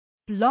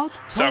Blog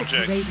Talk Sound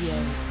check. Radio.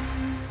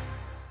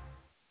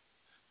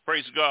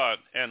 Praise God,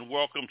 and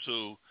welcome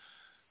to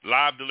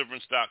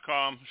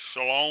livedeliverance.com.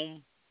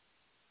 Shalom.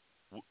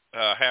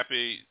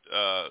 Happy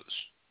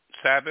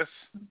Sabbath.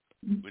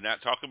 We're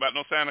not talking about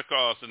no Santa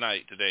Claus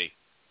today.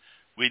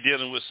 We're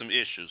dealing with some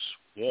issues,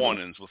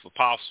 warnings with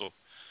Apostle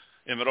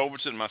Emmitt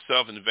Overton,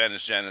 myself, and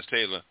Evangelist Janice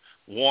Taylor.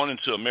 Warning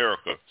to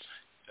America.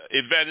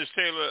 Evangelist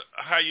Taylor,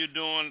 how you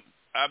doing?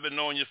 I've been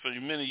knowing you for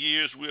many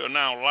years. We are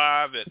now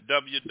live at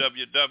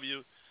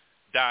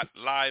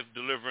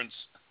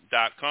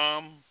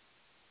www.livedeliverance.com.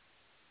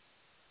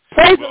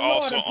 Praise We're the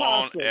Lord, also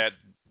Apostle. on at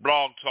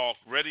Blog Talk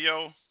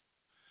Radio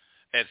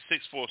at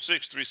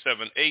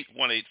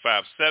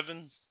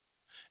 646-378-1857.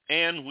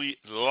 And we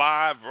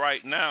live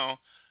right now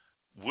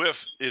with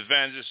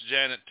Evangelist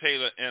Janet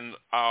Taylor in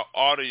our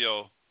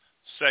audio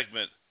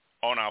segment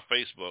on our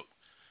Facebook.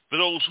 For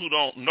those who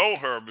don't know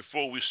her,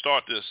 before we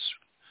start this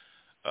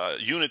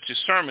unity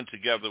sermon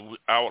together,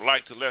 I would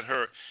like to let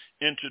her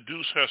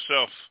introduce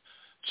herself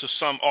to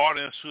some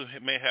audience who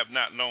may have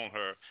not known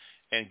her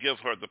and give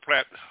her the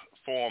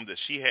platform that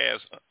she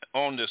has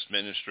on this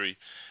ministry,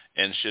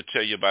 and she'll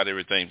tell you about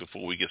everything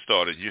before we get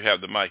started. You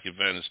have the mic,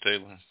 Evangelist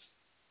Taylor.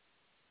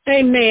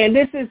 Amen.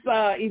 This is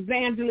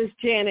Evangelist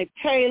Janet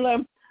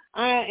Taylor.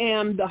 I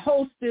am the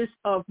hostess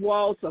of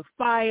Walls of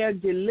Fire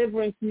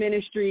Deliverance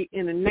Ministry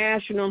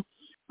International.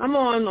 I'm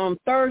on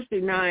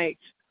Thursday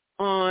nights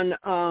on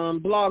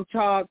Blog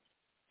Talk,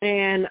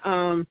 and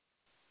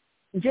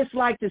just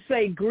like to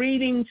say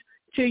greetings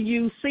to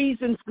you,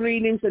 season's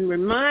greetings, and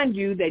remind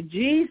you that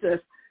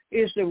Jesus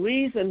is the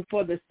reason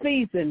for the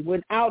season.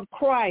 Without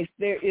Christ,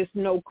 there is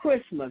no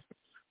Christmas.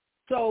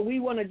 So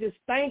we want to just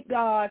thank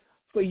God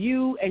for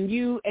you and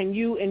you and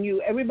you and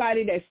you,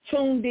 everybody that's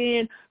tuned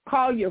in.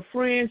 Call your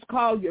friends,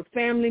 call your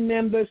family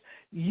members.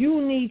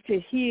 You need to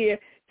hear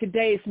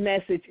today's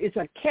message. It's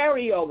a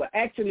carryover.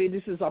 Actually,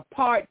 this is a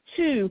part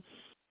 2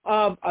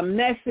 of a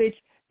message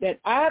that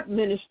I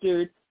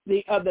ministered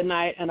the other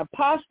night. An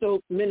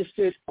apostle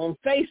ministered on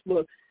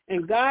Facebook,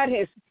 and God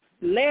has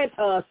led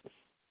us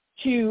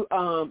to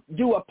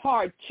do a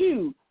part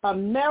 2.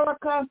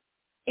 America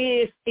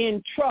is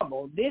in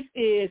trouble. This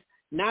is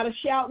not a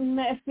shouting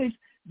message.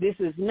 This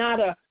is not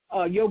a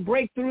your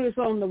breakthrough is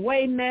on the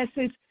way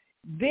message.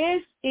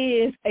 This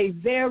is a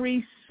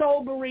very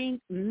sobering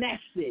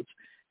message,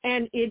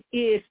 and it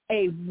is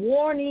a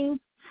warning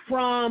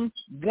from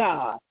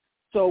God.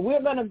 So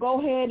we're going to go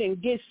ahead and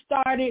get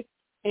started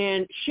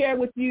and share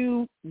with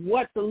you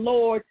what the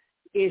Lord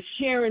is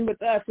sharing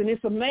with us. And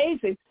it's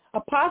amazing.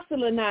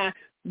 Apostle and I,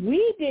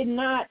 we did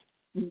not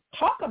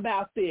talk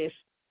about this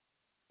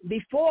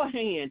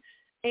beforehand.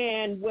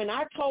 And when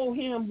I told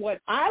him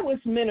what I was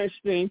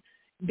ministering,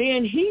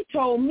 then he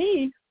told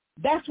me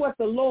that's what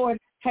the Lord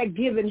had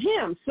given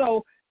him.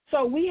 So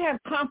we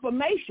have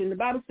confirmation. The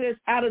Bible says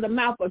out of the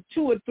mouth of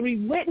 2 or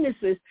 3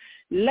 witnesses,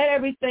 let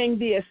everything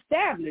be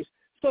established.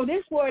 So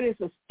this word is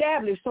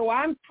established. So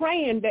I'm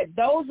praying that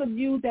those of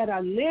you that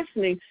are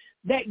listening,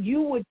 that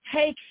you would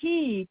take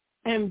heed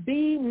and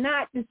be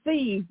not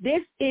deceived.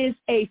 This is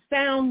a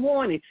sound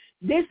warning.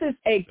 This is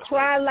a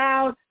cry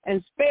loud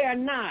and spare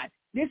not.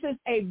 This is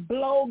a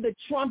blow the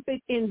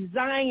trumpet in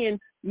Zion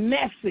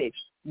message.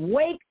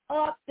 Wake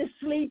up the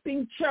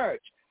sleeping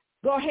church.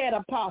 Go ahead,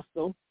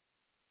 Apostle.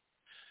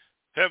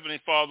 Heavenly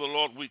Father,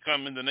 Lord, we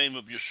come in the name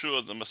of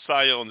Yeshua, the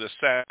Messiah, on this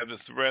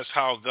Sabbath rest,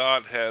 how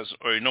God has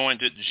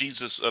anointed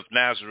Jesus of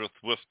Nazareth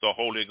with the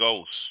Holy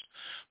Ghost,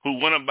 who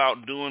went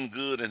about doing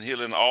good and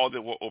healing all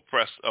that were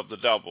oppressed of the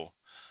devil.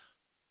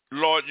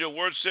 Lord, your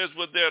word says,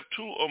 well, there are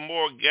 2 or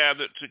more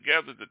gathered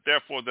together, that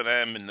therefore that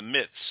I am in the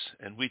midst.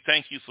 And we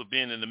thank you for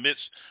being in the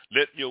midst.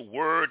 Let your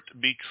word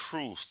be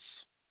truth,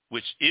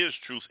 which is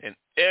truth, and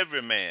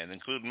every man,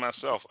 including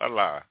myself, a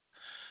lie.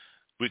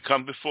 We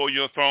come before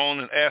your throne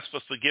and ask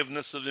for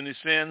forgiveness of any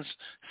sins.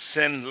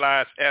 Sin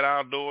lies at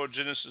our door,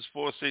 Genesis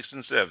 4, 6,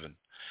 and 7.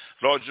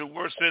 Lord, your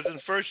word says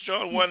in 1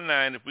 John 1,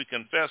 9, if we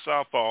confess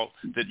our fault,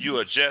 that you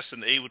are just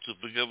and able to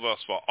forgive us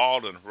for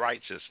all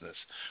unrighteousness.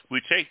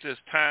 We take this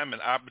time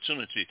and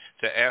opportunity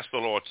to ask the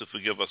Lord to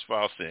forgive us for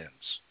our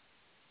sins.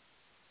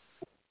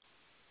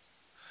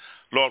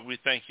 Lord, we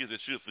thank you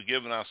that you have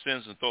forgiven our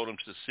sins and thrown them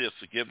to the sea of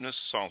forgiveness,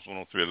 Psalms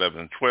 103, 11,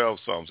 and 12,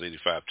 Psalms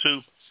 85,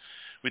 2.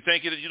 We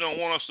thank you that you don't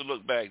want us to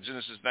look back,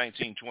 Genesis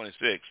 19,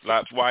 26,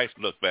 Lot's wife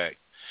looked back.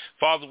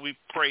 Father, we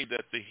pray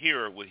that the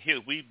hearer would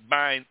hear. We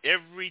bind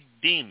every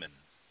demon,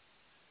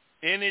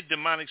 any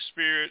demonic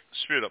spirit,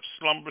 spirit of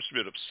slumber,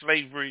 spirit of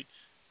slavery,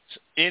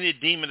 any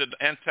demon of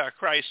the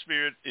Antichrist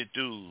spirit,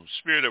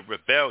 spirit of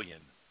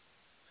rebellion.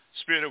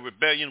 Spirit of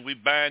rebellion, we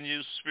bind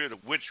you, spirit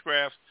of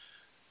witchcraft,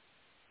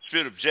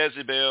 spirit of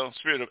Jezebel,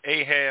 spirit of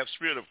Ahab,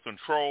 spirit of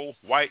control,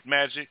 white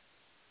magic,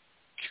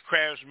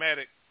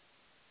 charismatic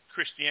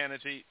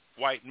Christianity,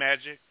 white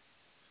magic.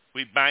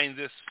 We bind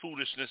this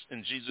foolishness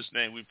in Jesus'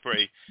 name we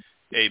pray.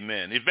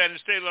 Amen.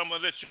 Evangelist Taylor, I'm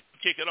going to let you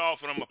kick it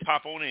off, and I'm going to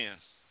pop on in.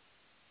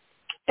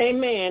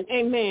 Amen.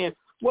 Amen.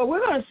 Well, we're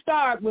going to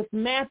start with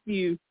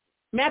Matthew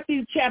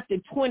chapter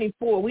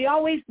 24. We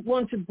always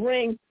want to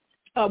bring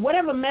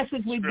whatever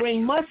message we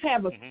bring must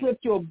have a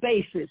scriptural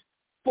basis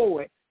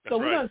for it. So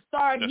we're going to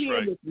start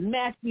here with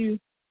Matthew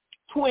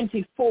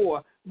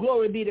 24.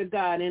 Glory be to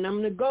God. And I'm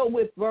going to go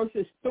with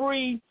verses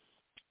 3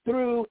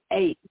 through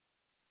 8.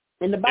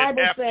 And the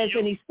Bible says,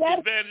 and he said,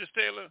 Evangelist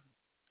Taylor,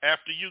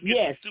 after you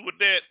get through with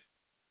that,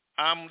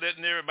 I'm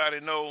letting everybody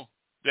know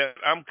that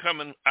I'm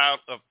coming out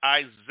of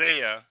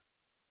Isaiah.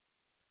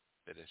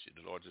 The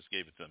Lord just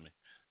gave it to me.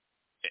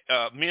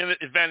 Me and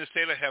Evangelist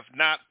Taylor have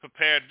not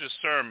prepared this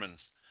sermons.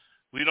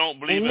 We don't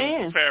believe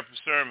in prepared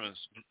sermons.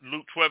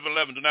 Luke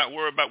 12:11. Do not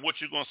worry about what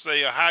you're going to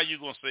say or how you're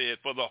going to say it,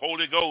 for the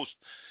Holy Ghost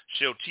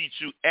shall teach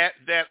you at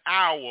that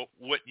hour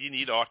what you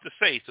need ought to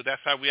say. So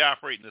that's how we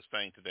operate in this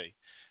thing today.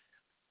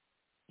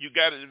 You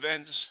got it,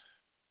 Evangelist?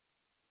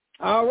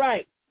 All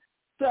right.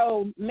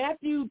 So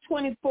Matthew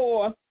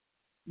 24,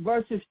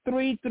 verses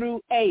 3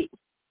 through 8.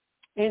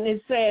 And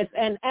it says,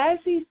 and as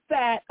he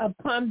sat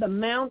upon the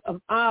Mount of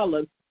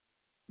Olives,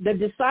 the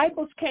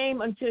disciples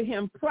came unto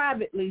him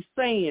privately,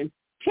 saying,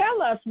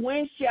 tell us,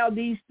 when shall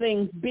these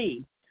things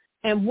be?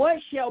 And what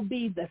shall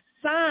be the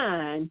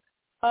sign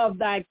of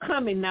thy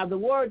coming? Now, the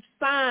word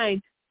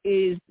sign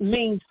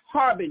means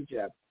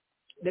harbinger,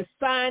 the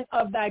sign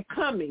of thy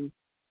coming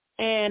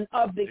and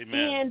of the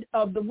end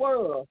of the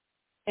world.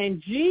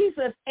 And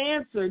Jesus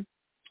answered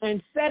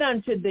and said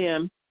unto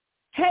them,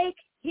 take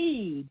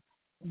heed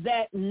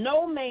that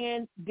no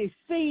man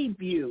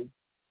deceive you.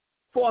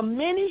 For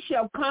many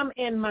shall come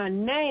in my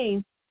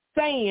name,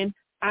 saying,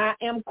 I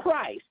am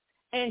Christ,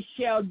 and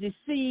shall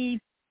deceive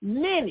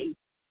many.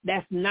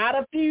 That's not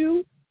a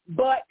few,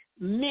 but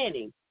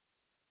many.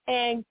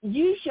 And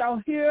ye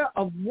shall hear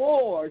of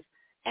wars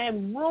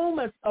and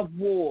rumors of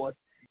wars.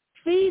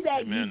 See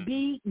that ye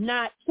be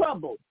not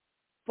troubled.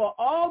 For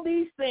all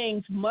these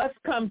things must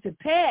come to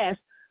pass,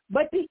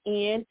 but the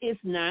end is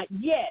not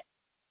yet.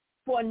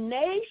 For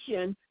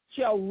nation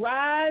shall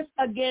rise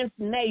against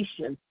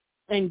nation,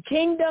 and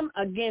kingdom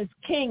against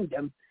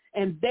kingdom,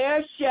 and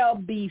there shall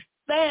be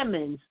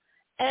famines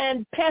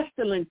and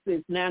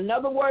pestilences. Now,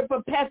 another word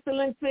for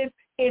pestilences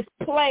is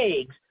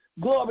plagues.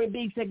 Glory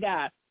be to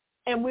God.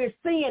 And we're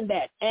seeing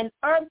that. And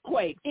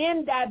earthquakes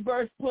in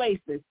diverse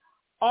places.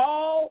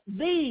 All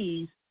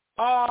these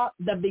are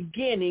the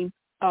beginning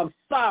of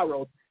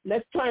sorrows.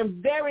 Let's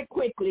turn very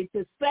quickly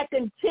to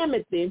 2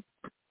 Timothy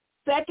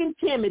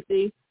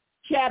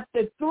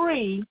chapter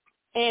 3,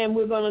 and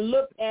we're going to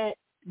look at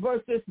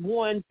verses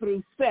 1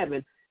 through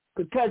 7.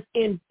 Because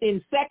in 2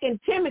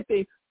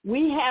 Timothy,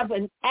 we have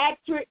an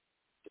accurate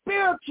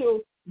spiritual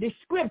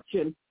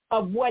description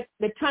of what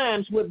the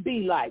times would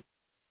be like.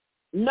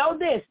 Know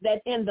this,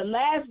 that in the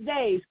last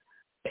days,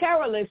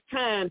 perilous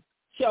times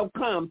shall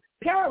come.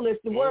 Perilous,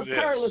 the word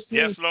perilous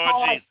means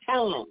hard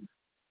times.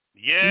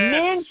 Yes.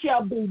 Men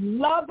shall be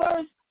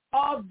lovers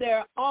of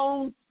their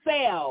own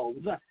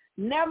selves.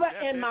 Never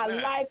in my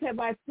life have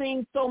I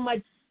seen so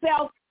much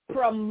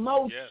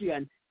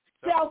self-promotion,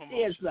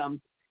 selfism,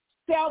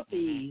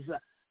 selfies,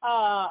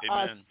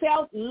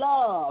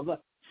 self-love,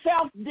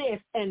 self-this,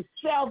 and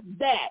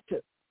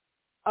self-that.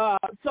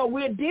 So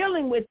we're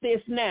dealing with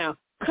this now.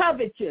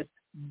 Covetous,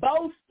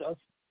 boasters,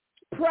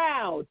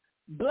 proud,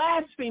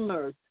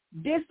 blasphemers,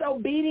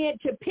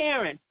 disobedient to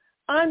parents,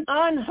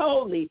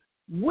 unholy,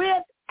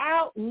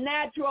 without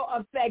natural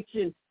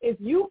affection. If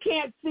you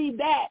can't see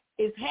that,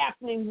 it's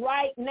happening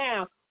right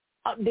now.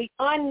 The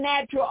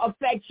unnatural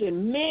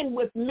affection, men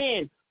with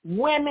men,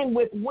 women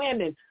with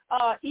women,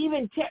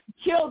 even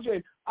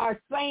children are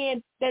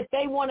saying that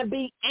they want to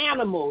be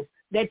animals,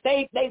 that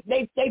they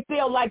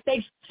feel like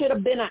they should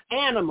have been an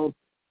animal.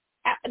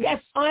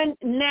 That's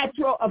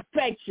unnatural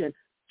affection.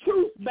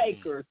 Truth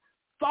bakers,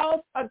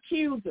 false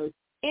accusers,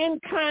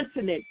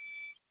 incontinent,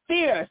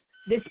 fierce,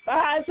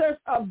 despisers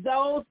of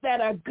those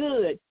that are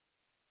good,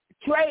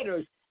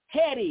 traitors,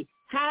 heady,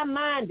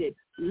 high-minded,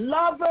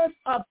 lovers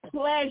of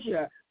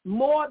pleasure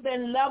more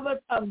than lovers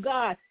of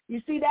God.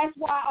 You see, that's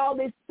why all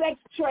this sex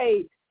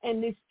trade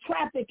and this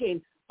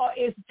trafficking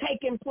is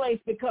taking place,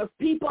 because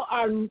people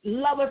are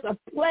lovers of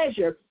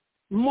pleasure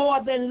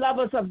more than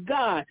lovers of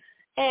God.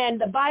 And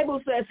the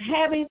Bible says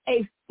having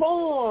a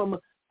form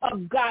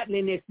of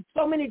godliness.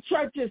 So many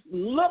churches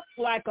look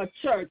like a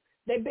church.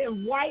 They've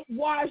been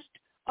whitewashed,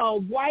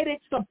 whited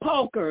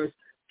sepulchres,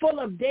 full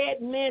of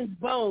dead men's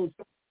bones,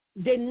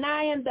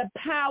 denying the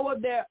power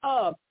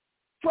thereof.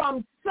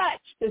 From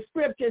such, the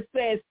scripture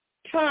says,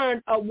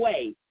 turn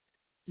away.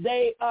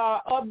 They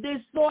are of this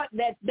sort,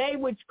 that they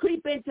which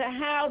creep into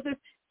houses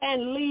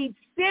and lead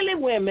silly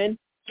women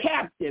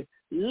captive,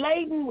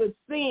 laden with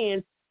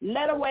sins,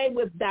 led away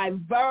with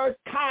diverse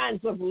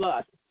kinds of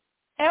lust,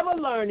 ever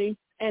learning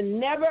and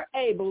never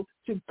able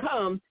to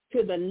come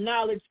to the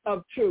knowledge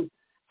of truth.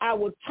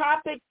 Our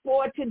topic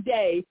for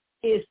today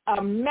is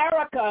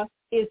America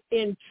is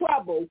in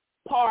Trouble,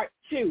 Part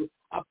 2.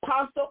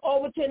 Apostle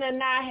Overton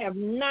and I have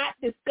not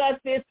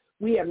discussed this.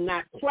 We have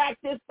not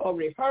practiced or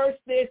rehearsed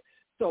this.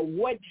 So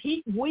what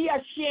we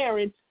are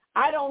sharing,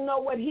 I don't know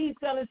what he's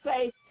going to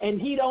say,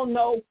 and he don't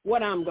know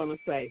what I'm going to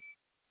say.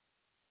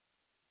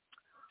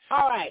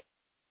 All right.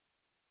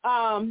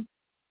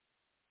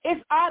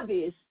 it's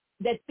obvious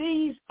that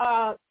these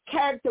are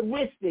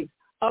characteristics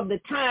of the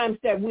times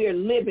that we're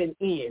living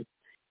in.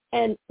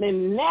 And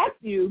in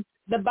Matthew,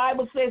 the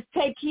Bible says,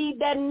 take heed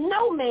that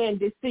no man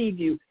deceive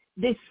you.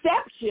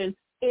 Deception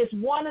is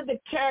one of the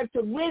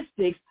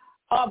characteristics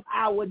of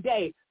our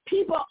day.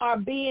 People are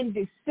being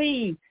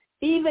deceived,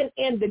 even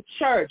in the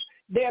church.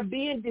 They're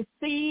being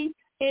deceived.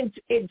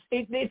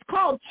 It's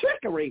called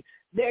trickery.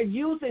 They're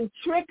using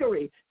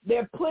trickery.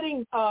 They're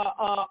putting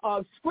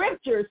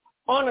scriptures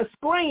on a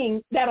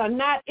screen that are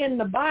not in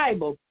the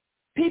Bible.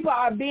 People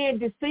are being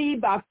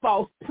deceived by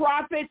false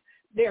prophets.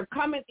 They're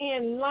coming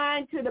in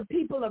line to the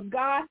people of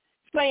God,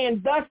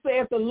 saying, thus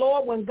saith the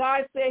Lord, when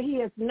God said he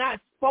has not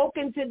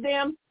spoken to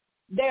them.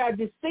 They are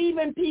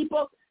deceiving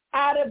people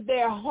out of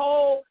their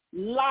whole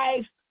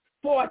life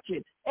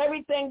fortune.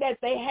 Everything that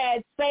they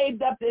had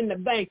saved up in the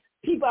bank,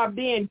 people are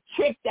being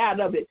tricked out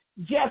of it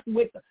just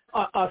with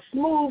a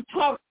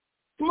smooth-tongued,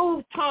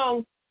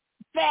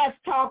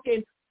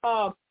 fast-talking,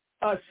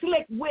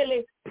 slick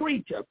willy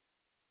preacher.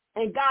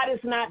 And God is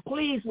not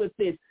pleased with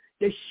this.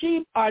 The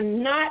sheep are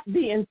not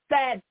being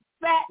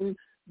fattened.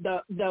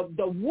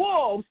 The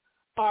wolves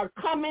are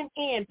coming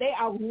in. They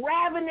are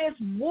ravenous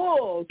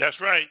wolves. That's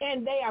right.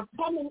 And they are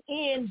coming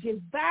in,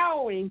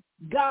 devouring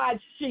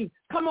God's sheep.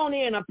 Come on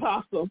in,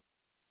 Apostle.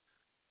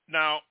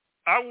 Now,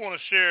 I want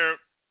to share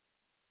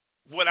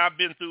what I've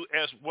been through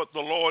as what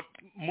the Lord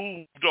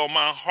moved on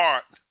my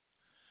heart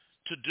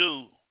to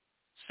do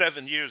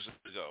 7 years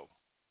ago.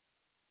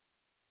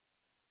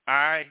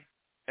 I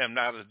am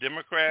not a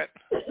Democrat.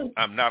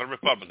 I'm not a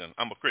Republican.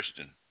 I'm a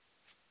Christian.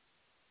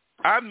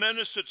 I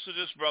ministered to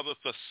this brother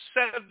for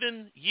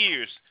 7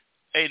 years,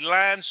 a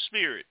lying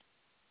spirit.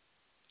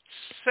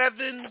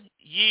 7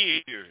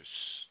 years.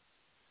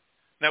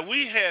 Now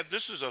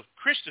this is a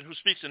Christian who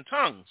speaks in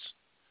tongues,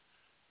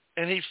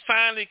 and he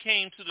finally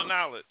came to the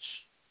knowledge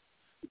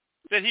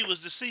that he was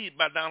deceived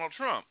by Donald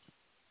Trump.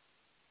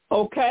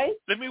 Okay.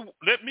 Let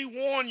me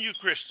warn you,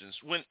 Christians,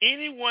 when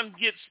anyone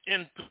gets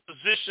in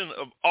position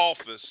of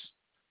office,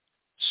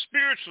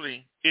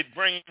 spiritually, it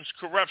brings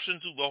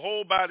corruption to the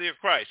whole body of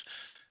Christ.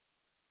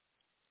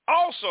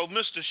 Also,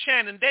 Mr.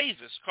 Shannon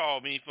Davis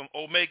called me from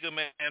Omega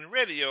Man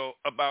Radio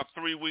about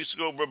 3 weeks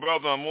ago. But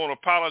brother, I want to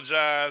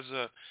apologize.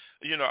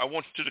 I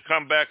want you to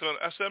come back on.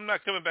 I said, I'm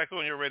not coming back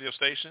on your radio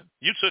station.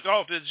 You took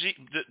off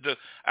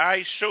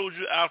I showed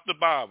you out the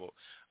Bible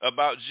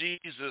about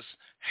Jesus'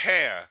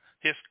 hair,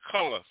 his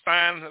color,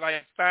 fine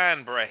like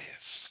fine brass.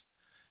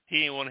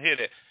 He didn't want to hear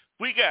that.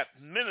 We got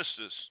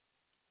ministers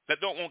that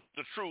don't want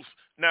the truth.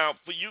 Now,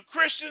 for you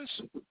Christians,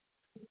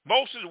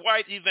 most of the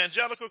white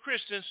evangelical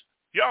Christians,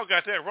 y'all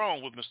got that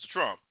wrong with Mr.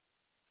 Trump.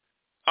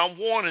 I'm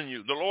warning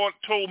you. The Lord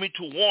told me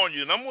to warn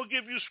you, and I'm going to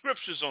give you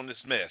scriptures on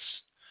this mess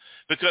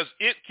because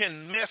it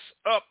can mess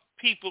up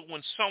people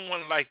when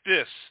someone like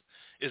this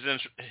is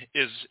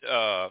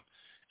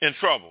in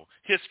trouble.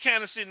 His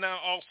candidacy now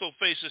also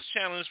faces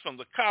challenge from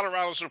the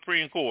Colorado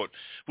Supreme Court,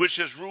 which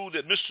has ruled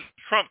that Mr.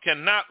 Trump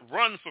cannot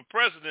run for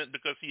president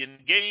because he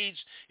engaged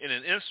in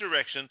an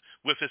insurrection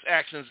with his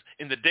actions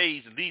in the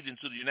days leading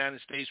to the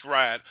United States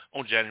riot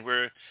on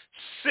January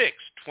 6,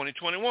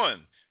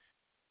 2021.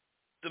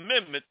 The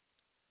amendment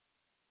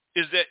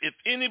is that if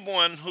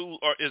anyone who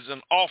is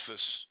in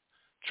office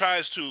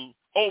tries to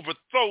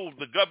overthrow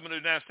the government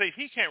of the United States,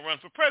 he can't run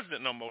for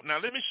president no more. Now,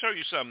 let me show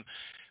you something.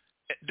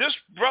 This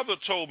brother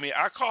told me,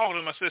 I called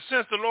him, I said,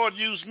 since the Lord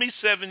used me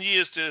 7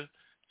 years to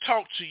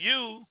talk to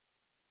you,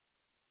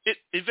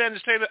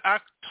 Evangelist Taylor, I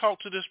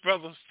talked to this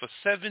brother for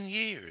 7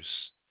 years.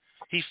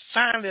 He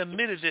finally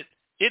admitted it.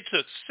 It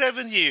took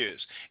 7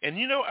 years. And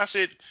I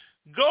said,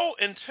 go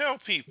and tell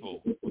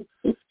people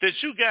that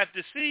you got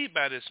deceived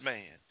by this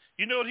man.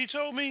 You know what he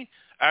told me?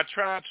 I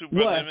tried to,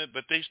 Brother Emmitt,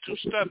 but they're too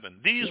stubborn.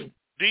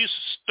 These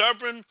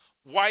stubborn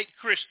white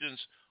Christians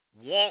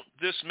want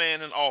this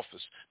man in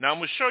office. Now, I'm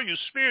going to show you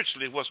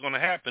spiritually what's going to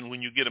happen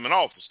when you get him in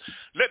office.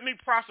 Let me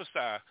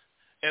prophesy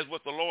as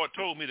what the Lord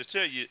told me to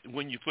tell you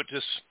when you put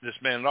this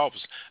man in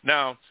office.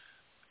 Now,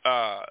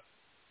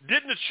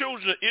 didn't the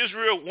children of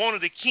Israel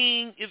wanted a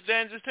king,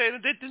 Evangelist Taylor?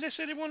 Didn't they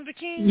say they wanted a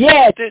king?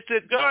 Yes. They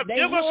said, God,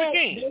 give us a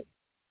king.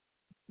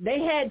 They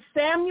had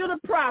Samuel the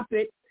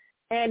prophet,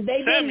 and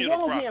they didn't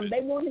want him.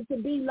 They wanted to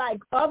be like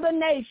other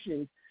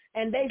nations.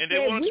 And they said,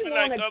 we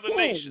want a king.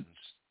 Nations.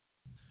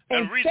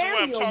 And the reason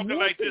why I'm talking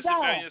like this,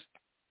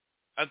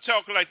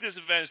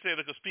 Evangelist, Taylor,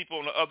 because people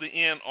on the other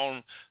end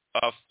on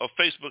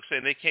Facebook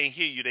saying they can't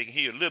hear you, they can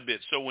hear a little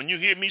bit. So when you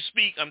hear me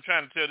speak, I'm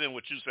trying to tell them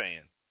what you're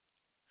saying.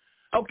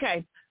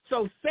 Okay.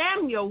 So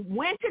Samuel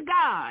went to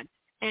God,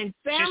 and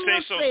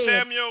Samuel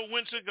Samuel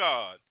went to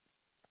God.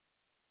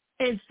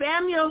 And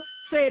Samuel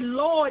said,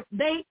 Lord,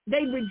 they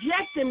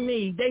rejected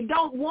me. They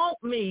don't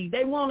want me.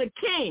 They want a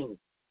king.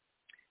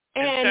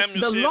 And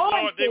Samuel said,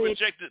 Lord, they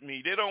rejected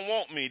me. They don't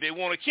want me. They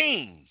want a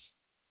king.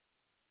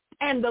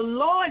 And the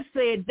Lord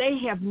said, they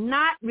have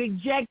not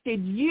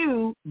rejected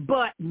you,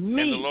 but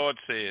me. And the Lord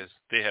says,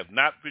 they have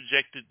not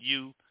rejected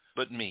you,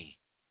 but me.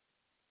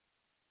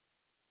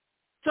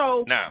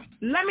 So now,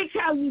 let me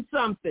tell you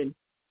something.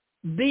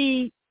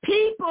 The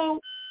people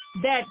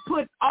that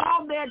put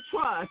all their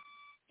trust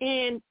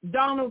in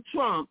Donald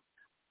Trump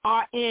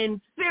are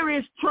in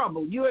serious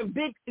trouble. You're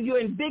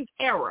in big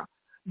error,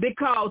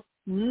 because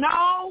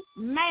no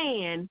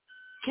man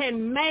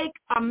can make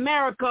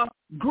America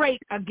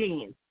great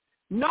again.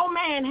 No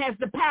man has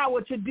the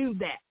power to do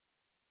that.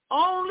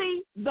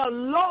 Only the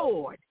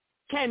Lord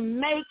can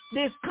make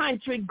this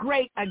country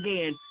great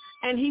again.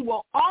 And he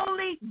will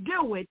only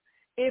do it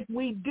if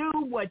we do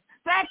what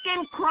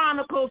 2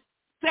 Chronicles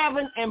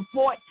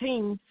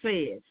 7:14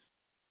 says.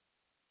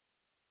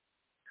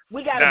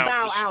 We got to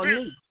bow our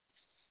knee.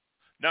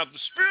 Now, the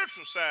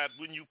spiritual side,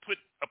 when you put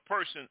a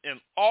person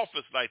in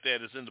office like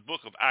that, is in the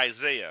book of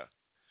Isaiah.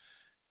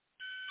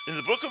 In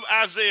the book of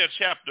Isaiah,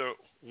 chapter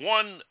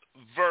 1,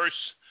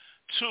 verse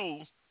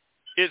 2,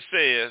 it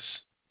says,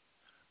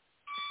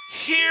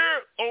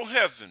 "Hear, O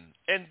heaven,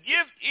 and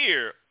give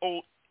ear,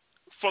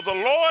 for the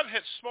Lord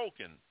has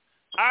spoken.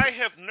 I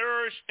have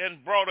nourished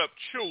and brought up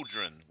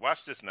children."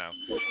 Watch this now.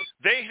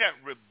 "They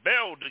have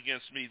rebelled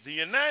against me." The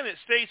United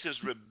States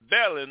is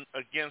rebelling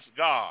against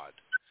God.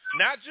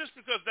 Not just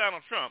because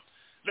Donald Trump.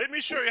 Let me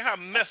show you how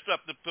messed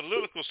up the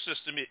political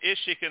system is.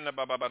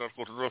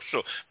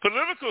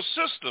 Political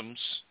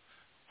systems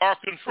are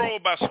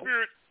controlled by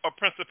spirit or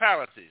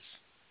principalities.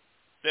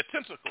 They're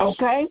tentacles.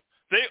 Okay.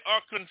 They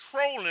are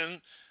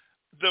controlling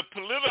the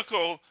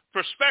political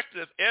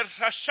perspective. Thank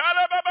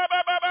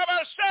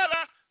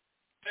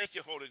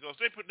you, Holy Ghost.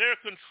 They're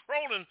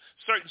controlling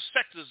certain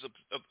sectors of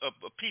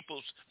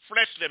people's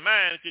fleshly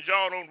mind, because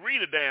y'all don't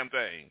read a damn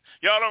thing.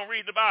 Y'all don't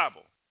read the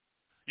Bible.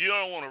 You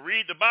don't want to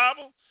read the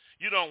Bible.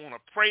 You don't want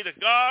to pray to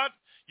God.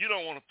 You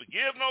don't want to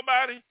forgive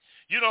nobody.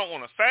 You don't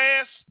want to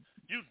fast.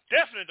 You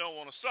definitely don't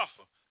want to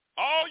suffer.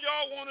 All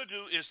y'all want to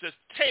do is to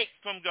take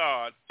from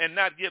God and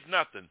not give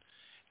nothing.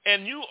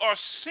 And you are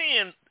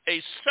seeing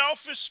a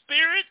selfish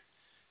spirit.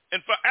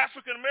 And for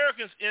African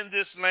Americans in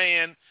this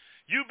land,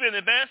 you've been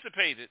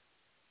emancipated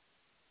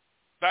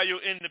by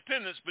your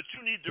independence, but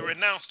you need to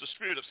renounce the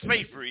spirit of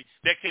slavery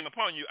that came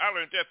upon you. I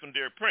learned that from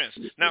Derek Prince.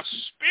 Now,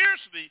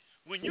 spiritually,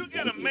 when you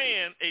get a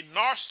man, a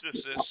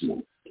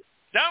narcissist,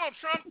 Donald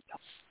Trump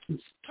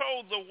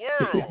told the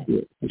world,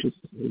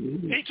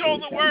 he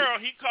called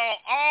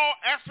all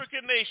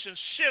African nations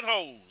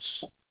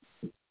shitholes.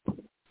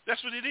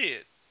 That's what he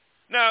did.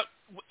 Now,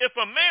 if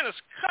a man is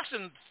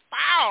cussing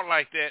foul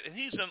like that and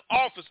he's in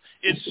office,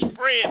 it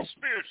spreads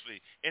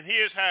spiritually. And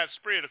here's how it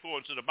spread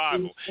according to the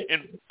Bible.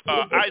 In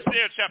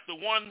Isaiah chapter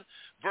 1,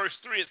 verse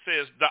 3, it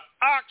says, "The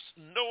ox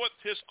knoweth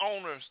his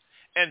owners,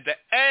 and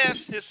the ass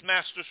his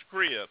master's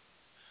crib.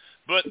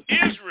 But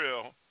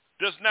Israel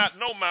does not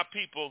know, my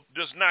people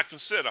does not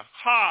consider.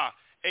 Ha,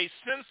 a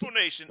sinful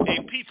nation,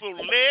 a people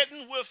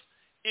laden with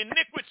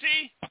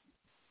iniquity,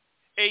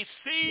 a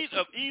seed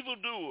of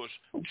evildoers.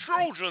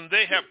 Children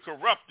they have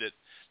corrupted.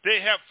 They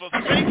have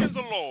forsaken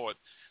the Lord.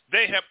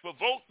 They have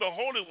provoked the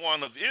Holy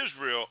One of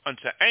Israel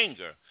unto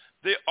anger.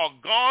 They are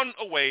gone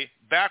away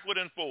backward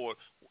and forward.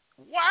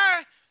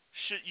 Why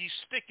should ye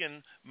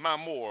sticken my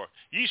more?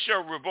 Ye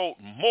shall revolt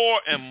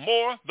more and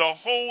more. The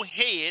whole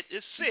head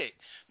is sick."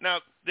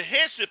 Now, the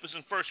headship is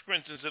in 1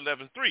 Corinthians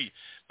 11:3.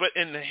 But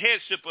in the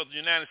headship of the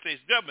United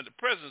States government, the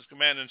president's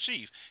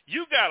commander-in-chief.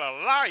 You got a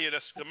liar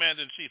that's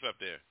commander-in-chief up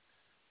there.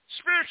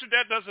 Spiritually,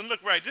 that doesn't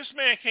look right. This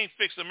man can't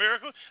fix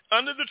America.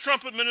 Under the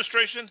Trump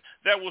administration,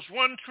 that was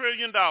 $1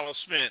 trillion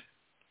spent.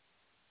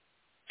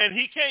 And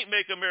he can't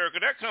make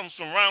America. That comes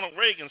from Ronald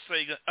Reagan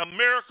saying,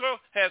 America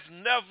has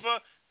never,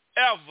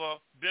 ever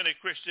been a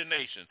Christian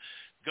nation.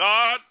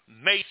 God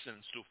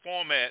masons to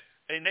format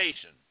a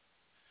nation.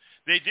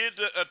 They did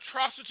the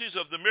atrocities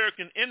of the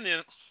American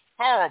Indians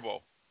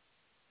horrible.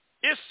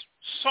 It's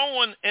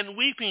sowing and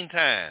weeping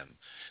time.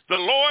 The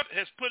Lord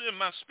has put in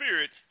my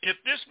spirit,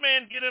 if this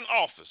man get in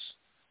office,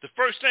 the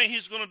first thing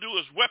he's going to do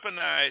is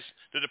weaponize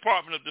the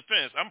Department of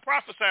Defense. I'm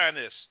prophesying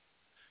this.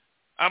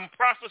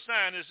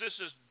 This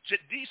is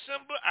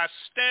December. I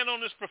stand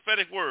on this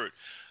prophetic word.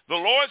 The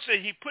Lord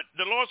said he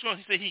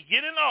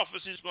get in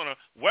office, he's going to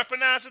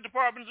weaponize the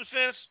Department of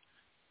Defense.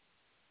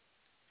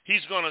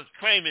 He's going to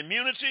claim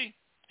immunity.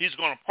 He's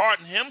going to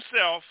pardon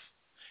himself.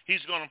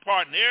 He's going to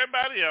pardon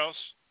everybody else.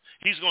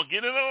 He's going to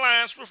get in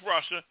alliance with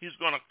Russia. He's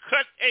going to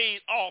cut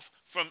aid off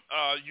from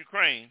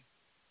Ukraine.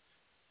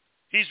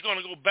 He's going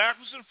to go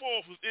backwards and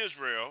forth with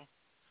Israel.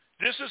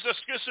 This is a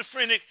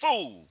schizophrenic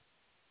fool.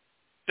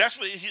 That's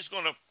what he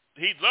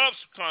loves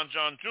Kim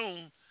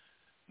Jong-un,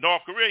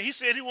 North Korea. He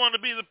said he wanted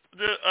to be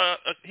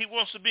he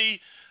wants to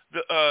be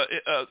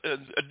a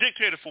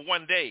dictator for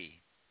one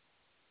day.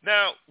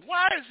 Now,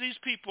 why is these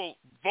people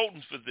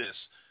voting for this?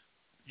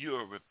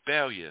 You're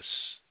rebellious.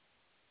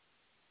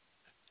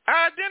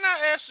 Then I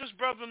asked this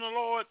brother in the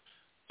Lord,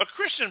 a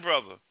Christian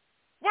brother,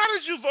 why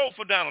did you vote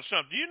for Donald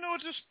Trump? Do you know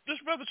what this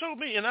brother told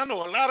me? And I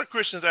know a lot of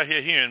Christians out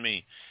here hearing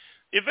me.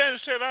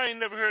 Evangelist said, I ain't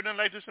never heard nothing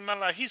like this in my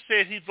life. He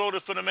said he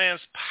voted for the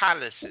man's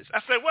policies.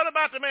 I said, what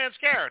about the man's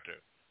character?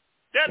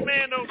 That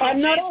man don't know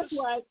Jesus. That's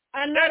right.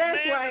 I know that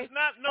that's man right. does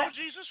not know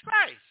Jesus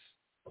Christ.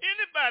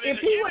 Anybody if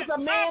he was a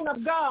man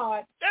of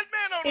God, that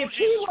man don't know if Jesus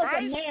he was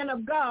Christ. a man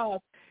of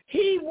God,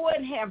 he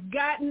would have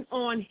gotten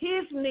on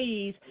his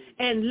knees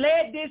and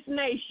led this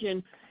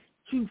nation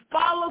to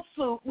follow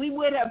suit. We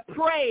would have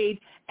prayed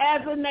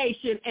as a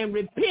nation and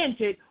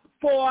repented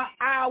for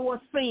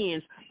our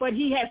sins. But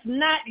he has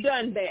not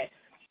done that.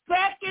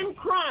 2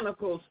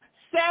 Chronicles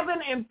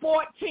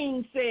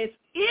 7:14 says,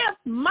 if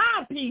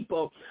my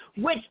people,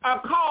 which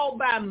are called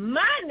by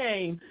my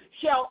name,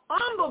 shall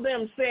humble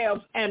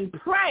themselves and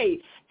pray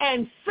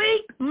and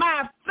seek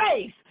my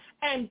face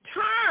and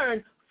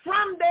turn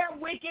from their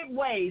wicked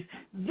ways,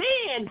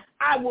 then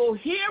I will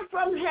hear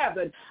from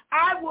heaven.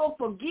 I will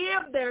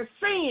forgive their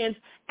sins,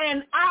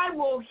 and I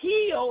will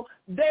heal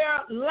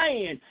their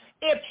land.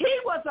 If he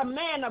was a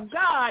man of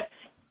God,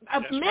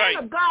 of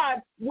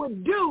God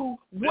would do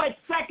what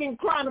 2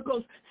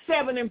 Chronicles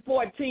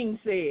 7:14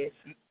 says.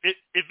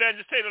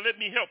 Evangelist Taylor, let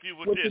me help you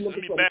with this. Let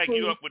me back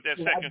you up with that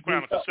 2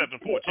 Chronicles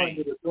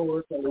 7:14.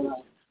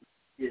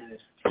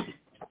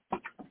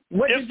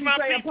 What did you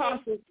say,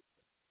 Apostle?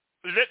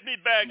 Let me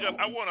back up.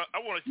 I want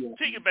to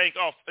piggyback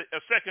off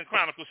 2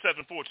 Chronicles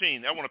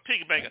 7:14. I want to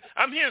piggyback.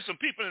 I'm hearing some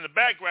people in the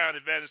background,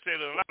 Evangelist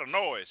Taylor, a lot of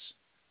noise.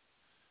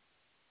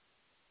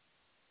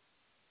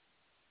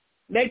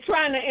 They're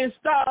trying to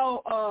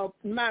install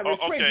my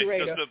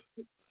refrigerator.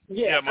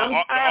 Okay,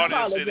 my I audience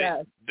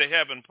apologize. They're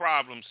having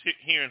problems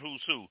hearing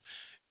who's who.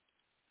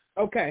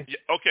 Okay.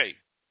 Yeah, okay.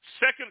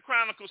 2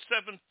 Chronicles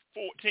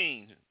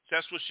 7:14.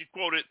 That's what she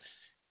quoted.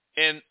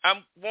 And I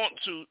want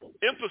to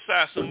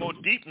emphasize some more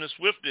deepness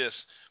with this.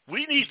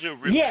 We need to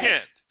repent.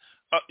 Yes.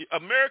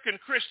 American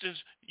Christians,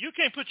 you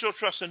can't put your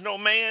trust in no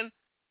man.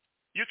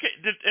 You can't.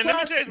 And let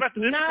me tell you about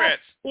the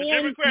Democrats. The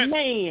Democrats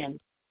man.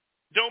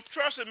 Don't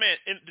trust a man.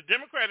 And the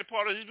Democratic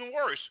Party is even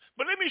worse.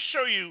 But let me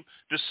show you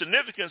the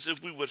significance if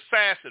we would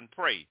fast and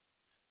pray.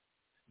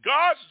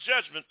 God's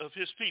judgment of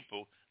his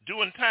people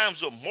during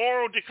times of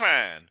moral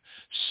decline,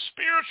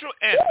 spiritual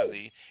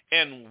apathy,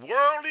 and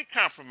worldly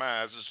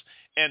compromises,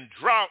 and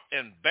drought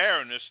and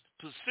barrenness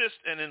persist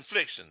in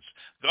inflictions.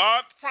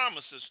 God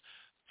promises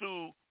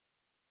through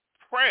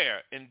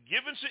prayer and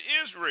given to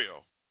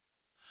Israel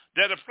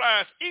that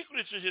applies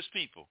equally to his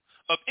people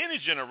of any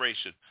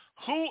generation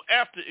who,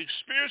 after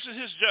experiencing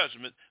his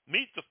judgment,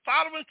 meet the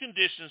following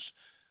conditions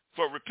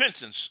for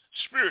repentance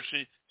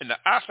spiritually in the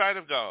eyesight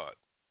of God.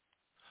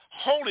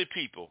 Holy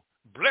people,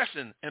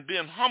 blessing and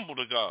being humble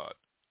to God.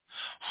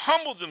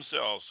 Humble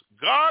themselves.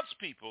 God's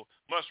people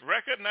must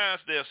recognize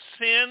their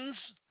sins,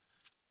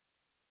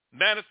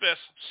 manifest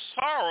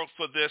sorrow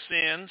for their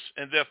sins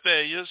and their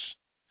failures,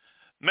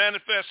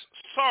 manifest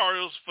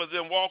sorrows for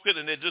them walking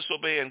and their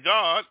disobeying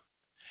God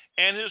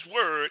and his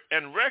word,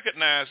 and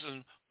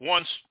recognizing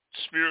one's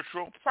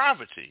spiritual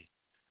poverty.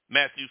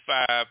 Matthew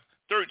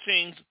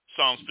 5:13,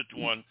 Psalms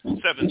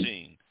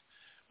 51:17.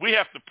 We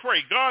have to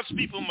pray. God's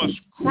people must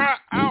cry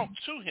out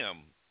to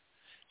him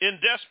in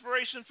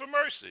desperation for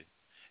mercy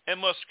and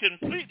must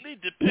completely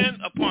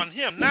depend upon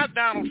him, not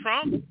Donald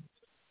Trump.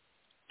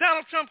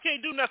 Donald Trump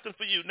can't do nothing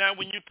for you. Now,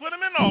 when you put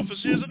him in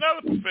office, here's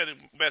another prophetic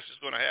message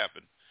going to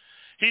happen.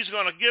 He's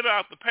going to get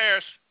out the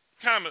Paris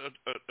climate.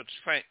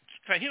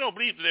 He don't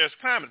believe there's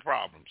climate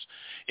problems.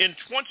 In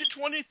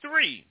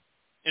 2023,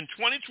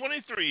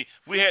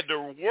 we had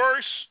the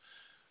worst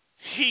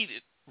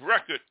heated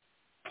record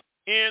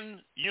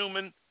in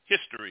human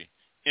history.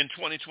 In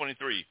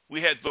 2023,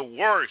 we had the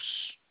worst.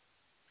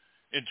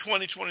 In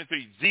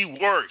 2023, the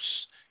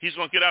worst. He's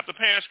going to get out the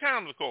Paris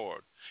Climate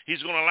Accord.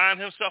 He's going to line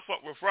himself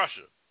up with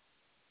Russia.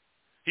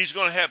 He's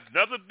going to have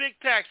another big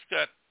tax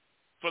cut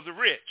for the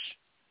rich.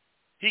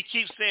 He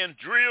keeps saying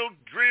drill,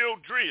 drill,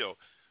 drill.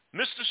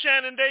 Mr.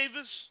 Shannon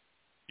Davis,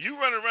 you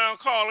run around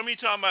calling me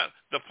talking about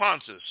the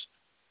Pontius,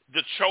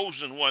 the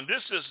chosen one.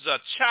 This is a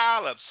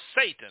child of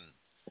Satan.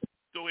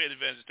 Go ahead,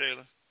 Evangelist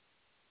Taylor.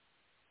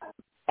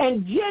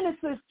 And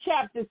Genesis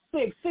chapter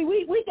 6. See,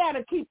 we got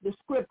to keep the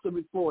scripture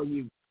before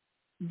you.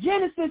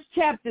 Genesis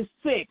chapter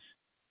 6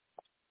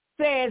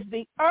 says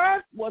the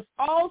earth was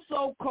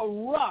also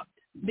corrupt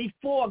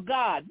before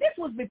God. This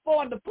was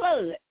before the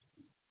flood.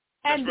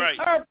 And the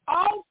earth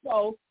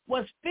also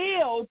was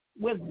filled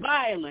with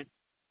violence.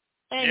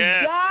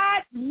 And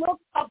God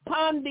looked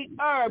upon the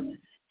earth,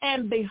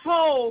 and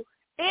behold,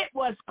 it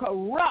was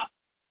corrupt,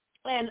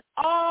 and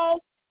all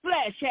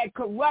flesh had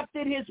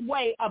corrupted his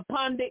way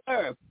upon the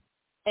earth.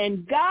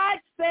 And God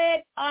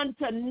said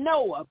unto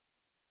Noah,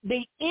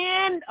 the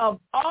end of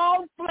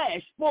all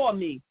flesh for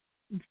me,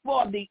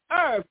 for the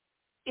earth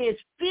is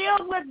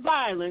filled with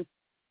violence,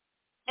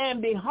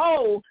 and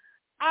behold,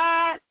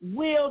 I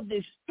will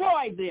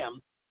destroy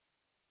them.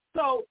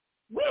 So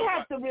we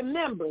have to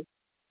remember,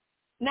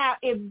 now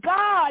if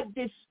God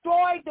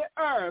destroyed the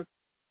earth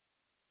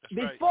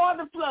before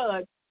the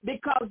flood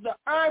because the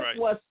earth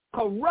was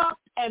corrupt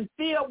and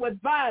filled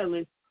with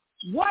violence,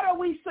 what are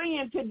we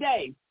seeing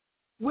today?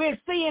 We're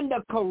seeing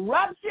the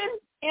corruption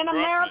in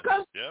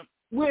America. Yep.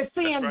 We're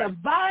seeing the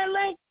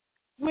violence.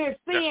 We're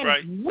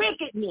seeing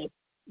wickedness.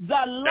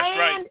 The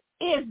land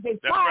is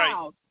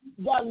defiled.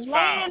 The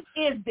land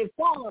is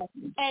defiled.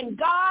 And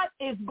God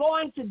is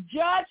going to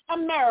judge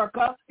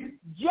America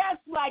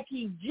just like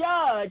he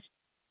judged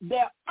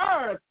the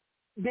earth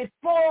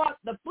before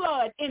the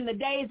flood in the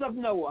days of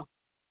Noah.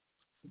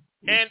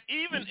 And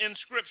even in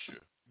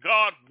Scripture,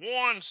 God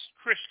warns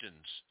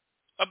Christians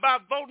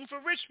about voting for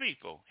rich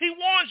people. He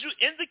warns you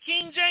in the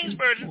King James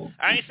Version.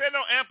 I ain't said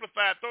no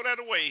Amplified. Throw that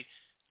away.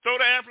 Throw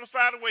the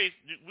Amplified away.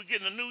 We're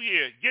getting a new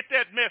year. Get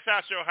that mess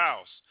out your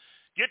house.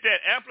 Get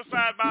that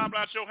Amplified Bible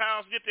out your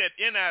house. Get that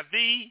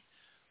NIV,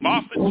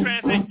 Moffat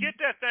Translate. Get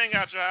that thing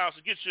out your house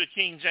and get you a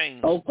King James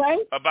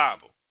a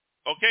Bible.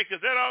 Okay? Because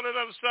that all that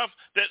other stuff,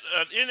 that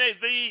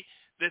NAV,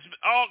 there's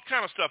all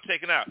kind of stuff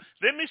taken out.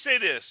 Let me say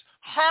this.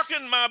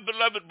 Hearken, my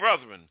beloved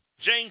brethren.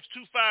 James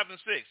 2:5 and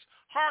 6.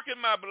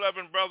 Hearken, my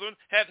beloved brethren,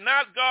 had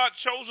not God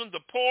chosen the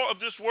poor of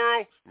this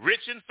world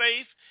rich in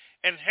faith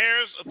and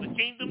heirs of the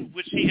kingdom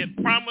which he had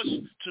promised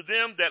to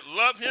them that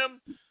love him?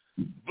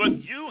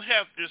 But you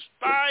have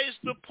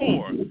despised the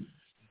poor.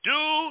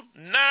 Do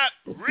not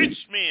rich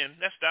men,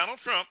 that's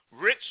Donald Trump,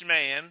 rich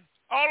man,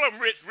 all of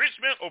them rich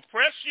men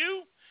oppress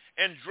you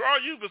and draw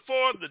you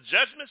before the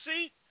judgment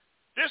seat?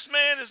 This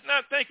man is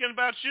not thinking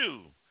about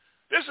you.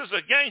 This is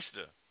a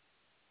gangster.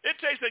 It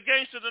takes a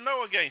gangster to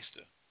know a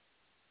gangster.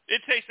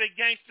 It takes a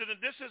gangster to,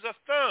 this is a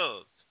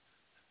thug.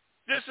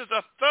 This is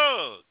a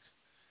thug.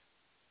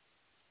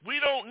 We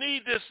don't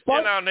need this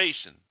in our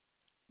nation.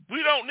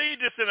 We don't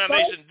need this in our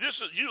nation. This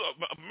is, you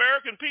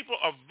American people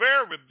are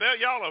very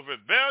rebellious. Y'all are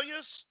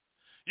rebellious.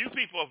 You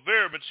people are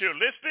very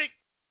materialistic.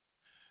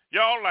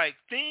 Y'all like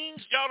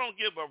things. Y'all don't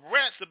give a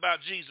rat's about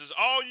Jesus.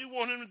 All you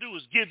want him to do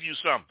is give you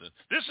something.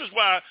 This is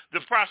why the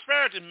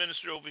prosperity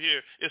ministry over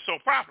here is so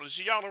popular.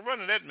 See, y'all are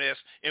running that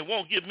mess and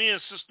won't give me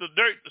and Sister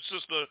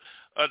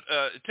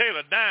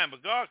Taylor a dime,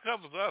 but God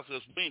covers us.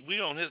 We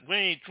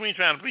ain't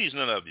trying to please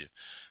none of you.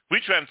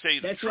 We trying to tell you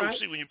the truth. Right.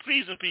 See, when you're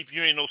pleasing people,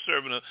 you ain't no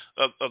servant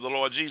of the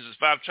Lord Jesus.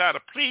 If I try to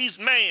please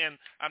man,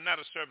 I'm not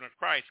a servant of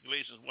Christ.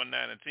 Galatians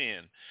 1:9 and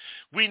 10.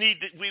 We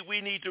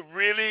need to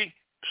really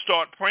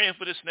start praying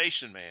for this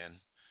nation, man.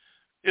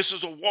 This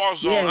is a war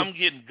zone. Yes. I'm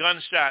getting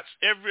gunshots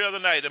every other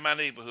night in my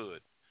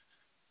neighborhood.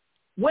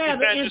 Where are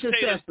the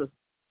intercessors?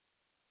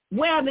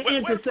 Where are the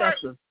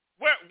intercessors?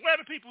 Where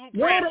the people who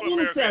pray for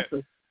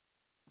America?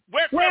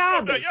 Where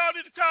are they? Y'all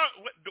need to call.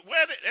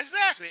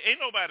 Exactly. Ain't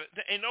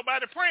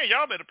nobody praying.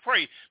 Y'all better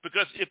pray,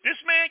 because if this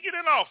man get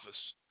in office,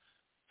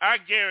 I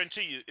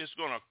guarantee you it's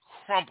going to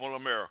crumple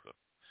America.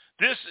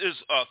 This is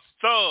a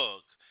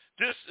thug.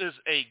 This is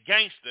a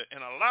gangster,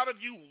 and a lot of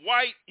you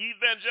white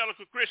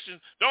evangelical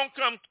Christians don't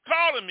come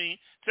calling me,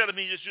 telling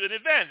me that you're an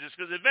evangelist,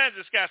 because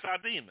evangelists cast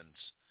out demons.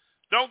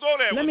 Don't go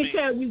there with me. Let me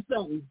tell you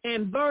something.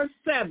 And verse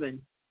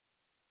 7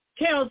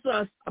 tells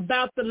us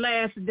about the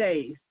last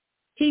days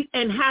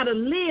and how to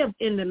live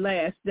in the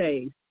last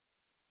days.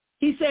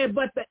 He said,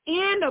 but the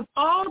end of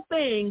all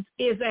things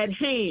is at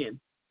hand.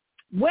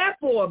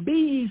 Wherefore be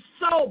ye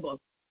sober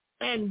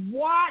and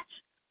watch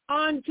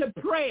unto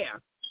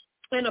prayer.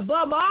 And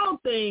above all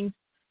things,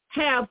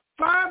 have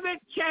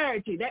fervent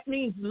charity. That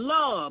means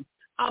love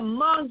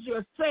amongst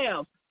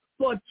yourselves.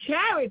 For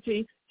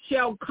charity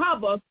shall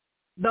cover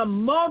the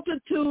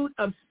multitude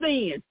of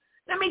sins.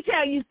 Let me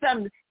tell you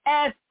something.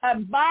 As a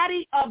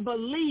body of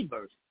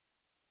believers,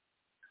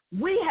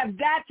 we have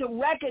got to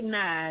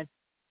recognize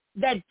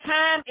that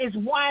time is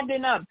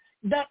winding up.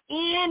 The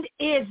end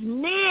is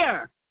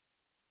near.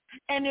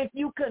 And if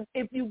you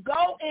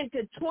go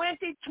into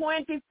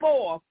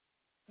 2024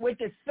 with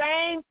the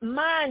same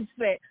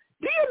mindset.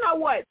 Do you know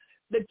what?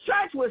 The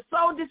church was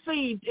so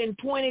deceived in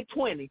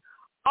 2020.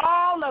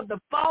 All of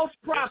the false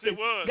prophets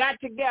got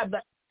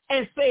together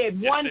and said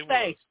one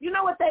thing. You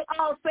know what they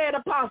all said,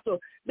 Apostle?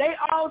 They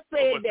all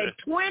said that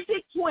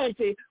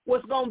 2020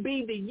 was going to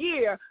be the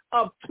year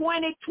of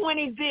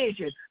 2020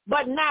 vision.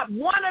 But not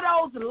one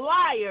of those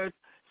liars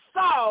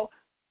saw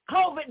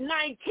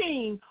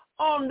COVID-19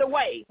 on the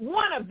way.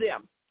 One of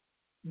them.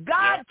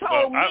 God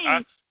told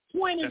me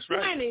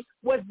 2020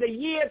 was the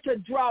year to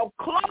draw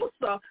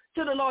closer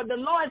to the Lord. The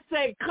Lord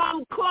said,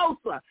 come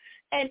closer.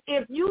 And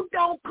if you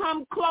don't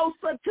come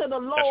closer to the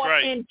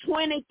Lord in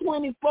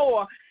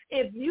 2024,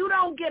 if you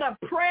don't get a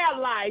prayer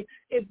life,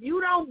 if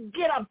you don't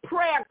get a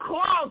prayer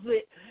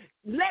closet,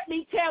 let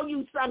me tell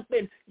you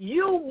something,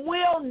 you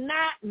will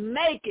not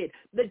make it.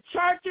 The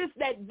churches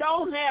that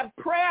don't have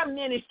prayer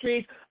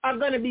ministries are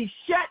going to be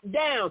shut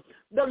down.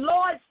 The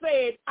Lord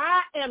said,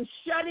 I am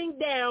shutting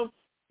down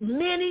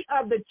many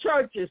of the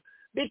churches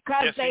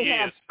because they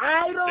have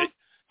idols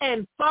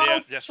and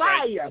false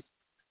fire.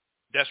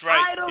 That's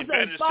right. Idols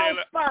and false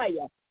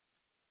fire.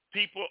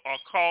 People are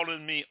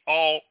calling me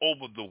all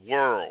over the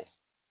world,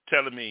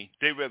 telling me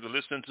they rather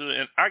listen to it.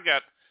 And I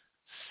got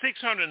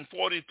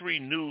 643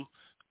 new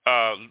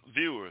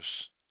viewers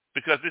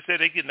because they say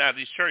they're getting out of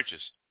these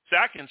churches. So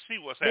I can see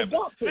what's happening.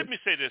 Let me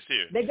say this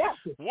here. They got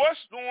to. What's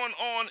going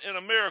on in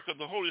America,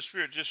 the Holy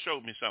Spirit just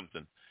showed me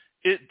something.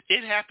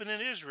 It happened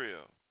in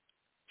Israel.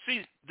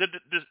 See,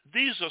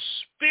 these are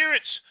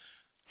spirits,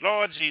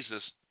 Lord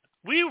Jesus.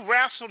 We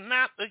wrestle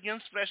not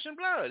against flesh and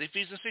blood,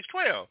 Ephesians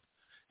 6:12.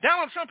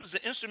 Donald Trump is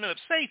the instrument of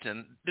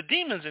Satan. The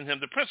demons in him,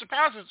 the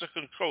principalities are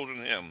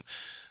controlling him.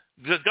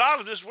 The God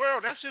of this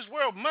world, that's his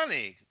world,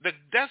 money.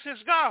 That's his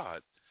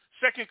God.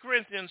 2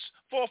 Corinthians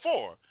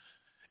 4:4.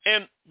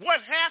 And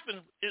what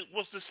happened, it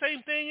was the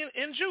same thing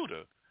in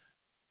Judah.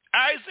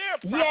 Isaiah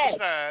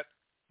prophesied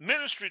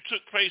ministry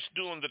took place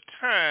during the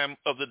time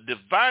of the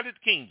divided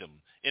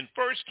kingdom in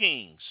 1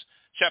 Kings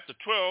chapter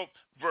 12,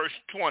 verse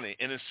 20,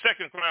 and in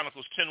 2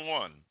 Chronicles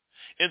 10:1.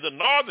 In the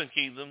northern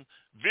kingdom,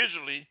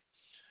 visually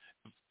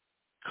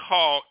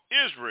called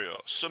Israel,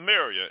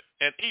 Samaria,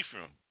 and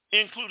Ephraim,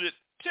 included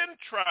 10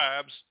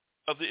 tribes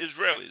of the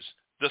Israelis.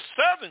 The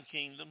southern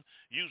kingdom,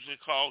 usually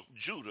called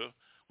Judah,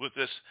 with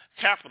its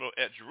capital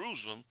at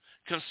Jerusalem,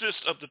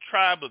 consists of the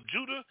tribe of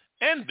Judah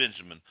and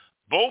Benjamin.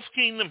 Both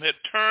kingdoms had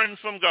turned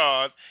from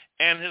God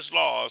and his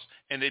laws,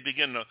 and they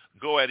began to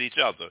go at each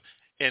other.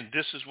 And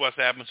this is what's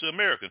happened to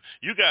Americans.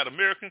 You got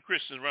American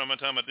Christians around my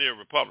time that they're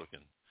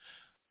Republican.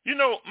 You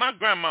know, my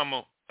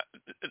grandmama,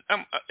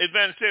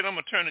 Evangelist, I'm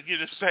going to turn to give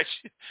this back.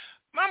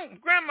 My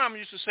grandmama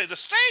used to say, the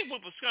slave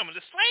whoopers coming,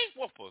 the slave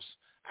whoopers.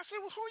 I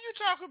said, well, who are you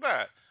talking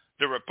about?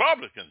 The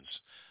Republicans.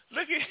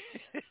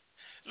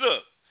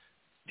 Look,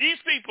 these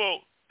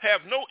people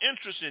have no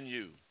interest in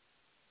you.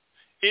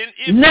 And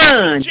if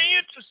None. you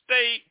continue to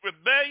stay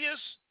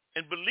rebellious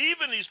and believe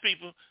in these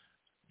people,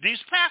 these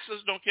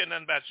pastors don't care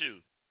nothing about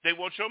you. They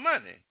want your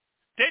money.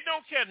 They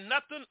don't care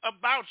nothing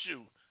about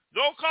you.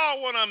 Go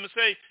call one of them and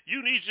say,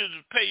 you need you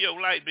to pay your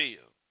light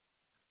bill.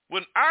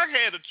 When I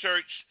had a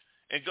church,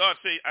 and God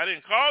said, I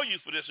didn't call you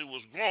for this, it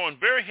was growing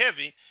very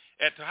heavy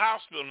at the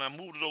hospital, and I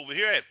moved it over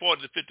here at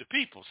 40 to 50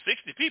 people,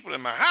 60 people in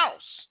my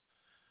house.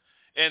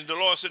 And the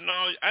Lord said,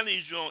 no, I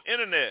need you on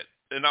internet.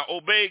 And I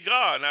obeyed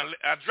God, and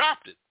I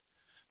dropped it.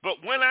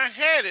 But when I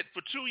had it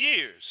for 2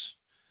 years,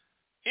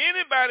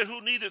 anybody who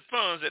needed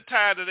funds that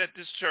tied it at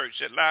this church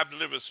at Live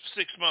Deliverance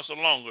 6 months or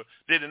longer,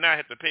 they did not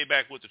have to pay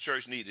back what the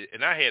church needed.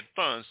 And I had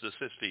funds to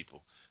assist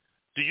people.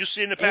 Do you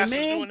see any pastors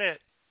doing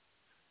that?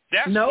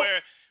 That's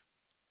where,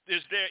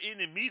 is there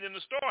any meat in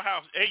the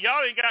storehouse? Hey,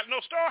 y'all ain't got no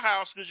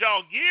storehouse because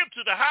y'all give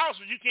to the house,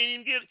 but you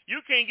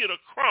can't get a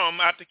crumb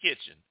out the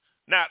kitchen.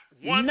 Not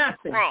one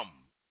crumb.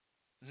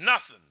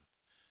 Nothing.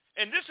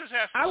 And this has to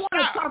I want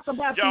to talk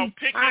about y'all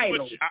these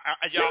idols.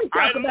 Y'all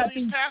idol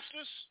these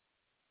pastors?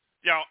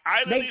 Y'all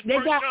idol these they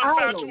got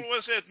idols.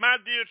 Says, my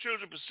dear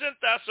children, present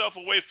thyself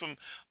away from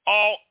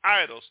all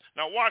idols.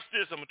 Now watch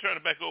this. I'm going to turn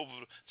it back over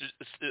to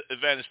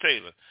Evangelist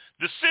Taylor.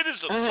 The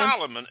cities of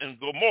Solomon and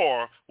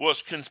Gomorrah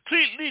was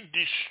completely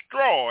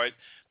destroyed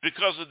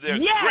because of their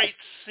great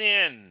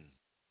sin.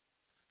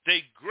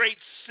 Their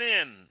great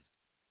sin.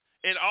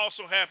 It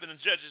also happened in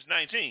Judges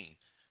 19.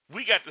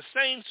 We got the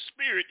same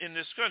spirit in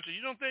this country.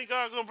 You don't think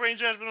God's going to bring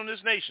judgment on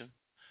this nation?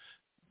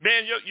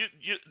 Man,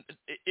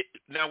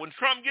 now when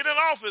Trump get in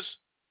office,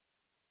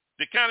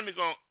 the economy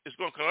is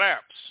going to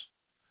collapse.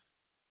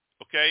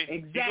 Okay?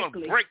 Exactly. He's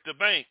going to break the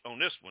bank on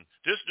this one.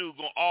 This dude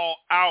going all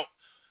out,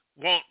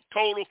 want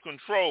total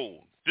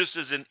control. This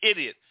is an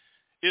idiot.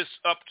 It's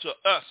up to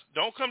us.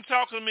 Don't come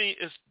talking to me.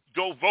 It's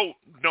go vote.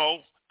 No,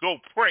 go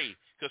pray.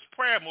 Because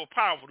prayer is more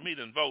powerful to me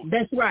than voting.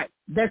 That's right.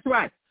 That's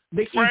right.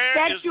 The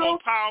effectual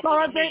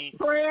fervent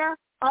prayer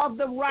of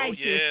the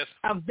righteous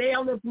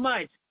availeth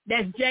much.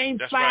 That's James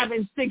 5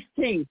 and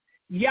 16.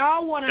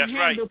 Y'all want to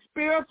handle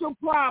spiritual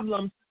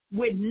problems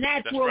with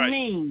natural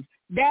means.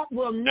 That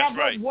will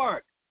never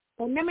work.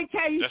 And let me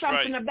tell you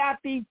something about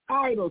these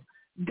idols.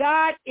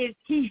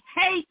 He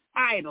hates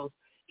idols.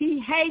 He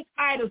hates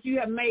idols. You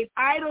have made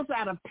idols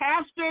out of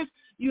pastors.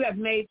 You have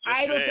made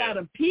idols out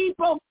of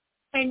people.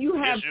 And you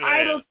have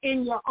idols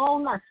in your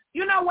own life.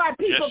 You know why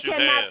people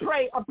cannot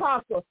pray,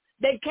 Apostle?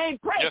 They can't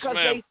pray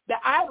because the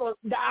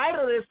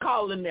idol is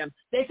calling them.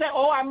 They say,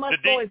 "Oh, I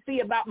must go and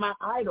see about my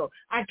idol.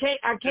 I can't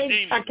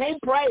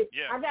pray.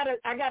 Yeah.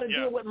 I gotta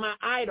deal with my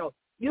idol."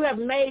 You have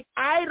made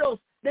idols.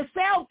 The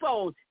cell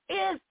phone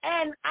is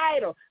an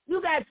idol.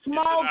 You got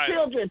small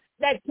children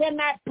that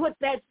cannot put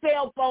that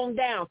cell phone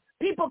down.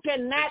 People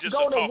cannot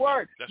go to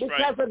work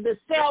because of the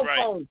cell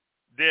phone.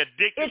 They're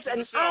addicted it's to an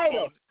the cell idol.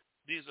 phone.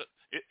 These are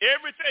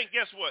everything.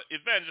 Guess what?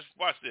 Evangelist,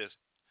 watch this.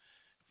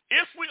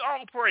 If we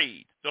all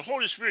prayed, the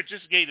Holy Spirit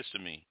just gave this to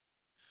me.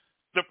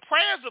 The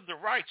prayers of the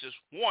righteous,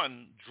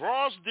 one,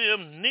 draws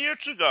them near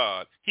to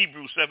God,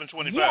 Hebrews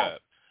 7:25. Yes.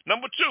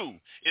 Number two,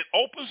 it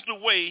opens the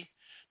way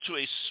to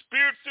a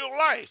spirit-filled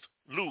life,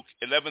 Luke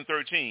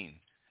 11:13.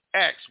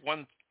 Acts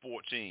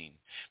 1:14.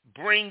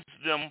 Brings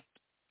them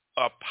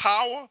a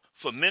power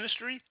for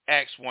ministry,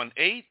 Acts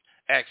 1:8.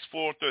 Acts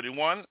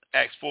 4:31,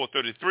 Acts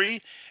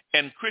 4:33,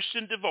 and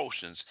Christian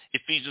devotions,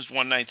 Ephesians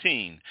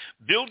 1:19.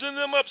 Building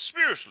them up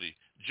spiritually,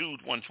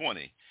 Jude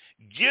 1:20.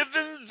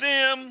 Giving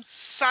them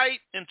sight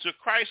into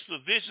Christ's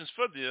provisions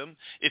for them,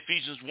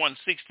 Ephesians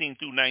 1:16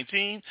 through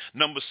 19.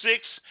 Number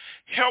 6,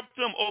 help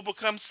them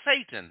overcome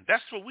Satan.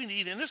 That's what we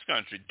need in this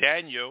country.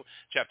 Daniel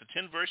chapter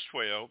 10, verse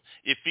 12.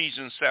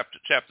 Ephesians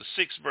chapter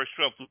 6, verse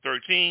 12 through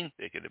 13.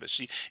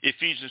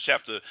 Ephesians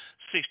chapter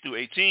 6 through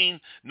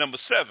 18. Number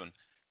 7,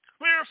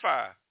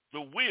 clarify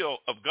the will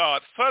of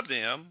God for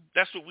them.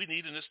 That's what we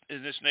need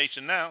in this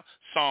nation now.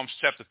 Psalms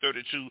chapter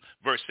 32,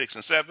 verse 6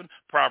 and 7.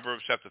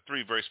 Proverbs chapter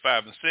 3, verse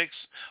 5 and 6.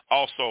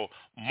 Also,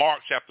 Mark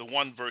chapter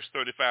 1, verse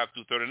 35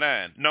 through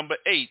 39. Number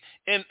 8,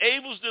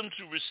 enables them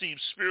to receive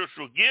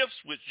spiritual gifts,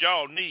 which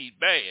y'all need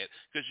bad,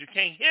 because you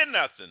can't hear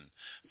nothing.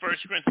 1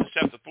 Corinthians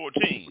chapter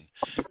 14.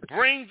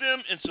 Bring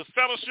them into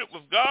fellowship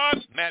with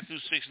God. Matthew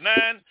 6,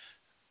 9.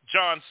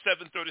 John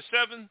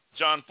 7:37,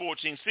 John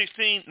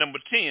 14:16. Number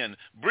 10,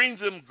 bring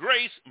them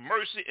grace,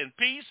 mercy, and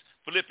peace.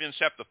 Philippians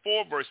chapter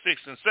 4, verse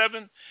 6 and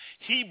 7.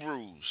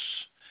 Hebrews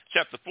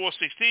chapter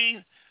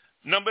 4:16.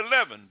 Number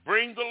 11,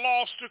 bring the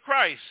lost to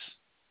Christ.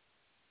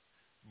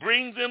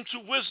 Bring them to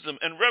wisdom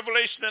and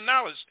revelation and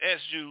knowledge as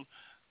you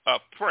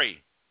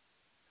pray.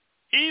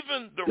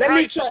 Even the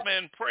righteous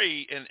man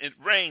prayed and it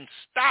rained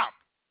stopped.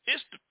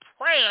 It's the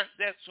prayer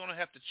that's going to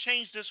have to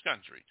change this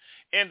country.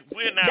 And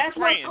we're not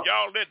praying.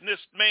 Y'all letting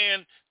this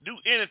man do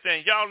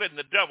anything. Y'all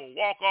letting the devil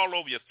walk all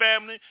over your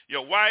family.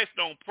 Your wife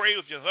don't pray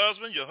with your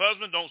husband. Your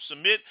husband don't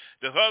submit.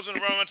 The husband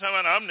around talking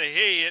about, I'm the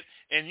head,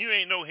 and you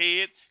ain't no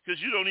head because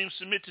you don't even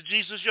submit to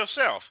Jesus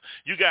yourself.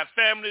 You got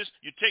families.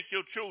 You take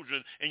your children,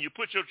 and you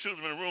put your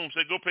children in a room and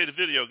say, go play the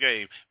video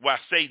game while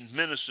Satan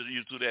ministers to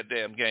you through that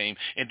damn game.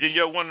 And then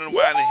you're wondering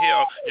why in the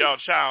hell y'all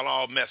child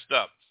all messed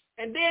up.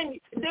 And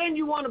then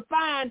you want to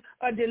find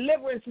a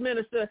deliverance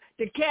minister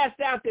to cast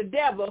out the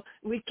devil.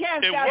 We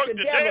cast out the devil. And work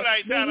the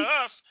daylights out of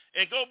us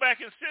and go back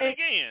and sin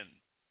again.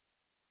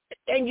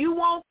 And you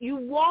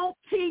won't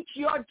teach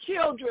your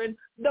children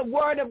the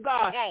word of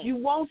God. You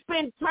won't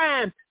spend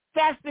time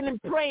fasting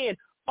and praying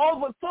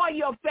over for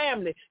your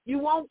family. You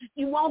won't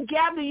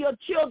gather your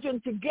children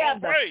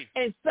together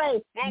and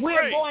say,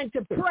 we're going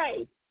to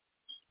pray.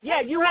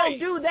 Yeah, you won't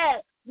do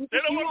that. They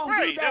don't want to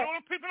pray.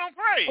 People don't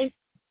pray.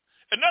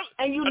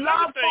 And you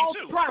love false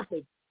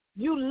prophets.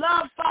 You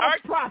love false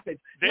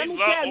prophets. Let me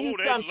tell you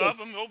something. They love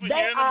them over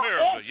here in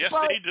America. Yes,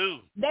 they do.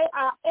 They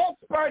are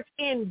experts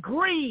in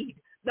greed.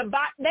 They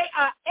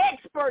are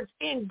experts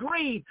in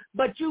greed,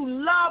 but you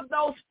love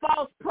those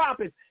false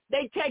prophets.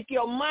 They take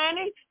your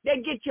money.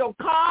 They get your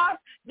cars.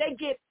 They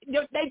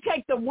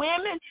take the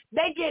women.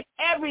 They get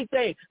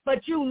everything.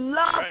 But you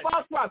love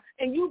false prophets,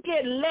 and you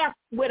get left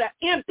with an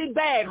empty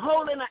bag,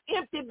 holding an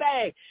empty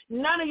bag.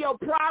 None of your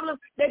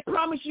problems. They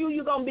promise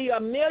you're going to be a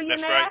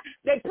millionaire.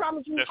 They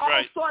promise you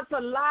all sorts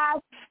of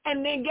lies.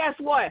 And then guess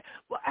what?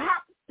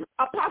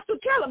 Apostle,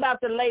 tell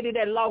about the lady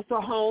that lost her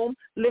home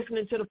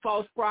listening to the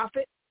false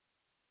prophet.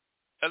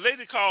 A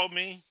lady called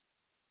me.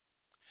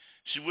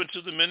 She went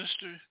to the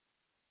minister.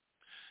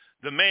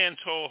 The man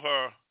told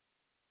her,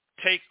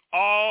 take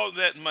all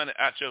that money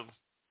out your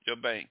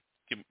bank.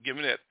 Give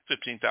me that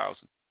 $15,000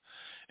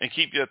 and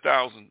keep your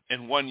 $1,000.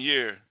 In 1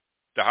 year,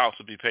 the house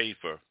will be paid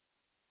for.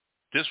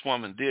 This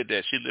woman did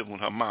that. She lived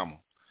with her mama.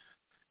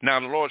 Now,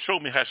 the Lord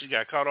showed me how she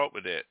got caught up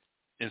with that.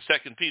 In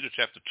 2 Peter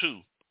chapter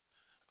 2,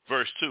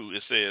 verse 2,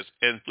 it says,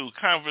 and through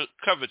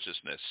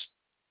covetousness,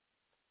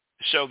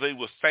 shall they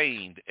with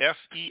feigned,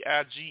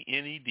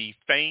 F-E-I-G-N-E-D,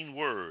 feigned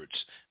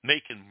words,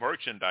 making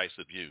merchandise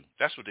of you.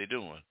 That's what they're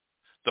doing.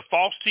 The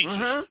false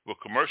teachers will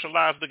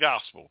commercialize the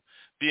gospel,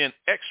 being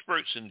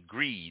experts in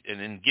greed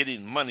and in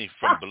getting money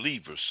from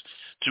believers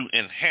to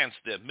enhance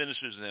their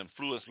ministries and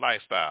influence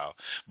lifestyle.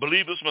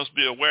 Believers must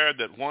be aware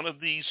that one of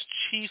these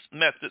chief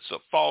methods of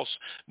false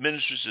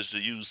ministries is to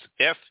use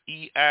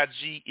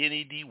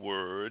F-E-I-G-N-E-D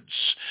words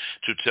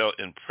to tell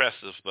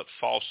impressive but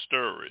false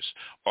stories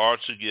or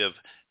to give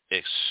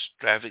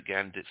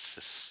extravagant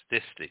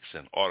statistics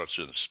in order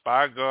to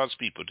inspire God's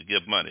people to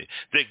give money.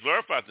 They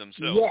glorify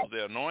themselves for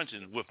their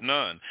anointing with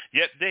none.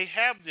 Yet they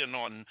have the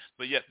anointing,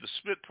 but yet the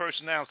split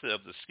personality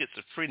of the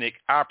schizophrenic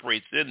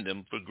operates in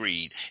them for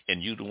greed,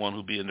 and you the one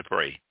who be in the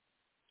prey.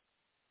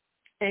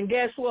 And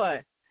guess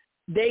what?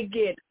 They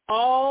get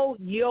all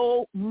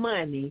your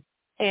money,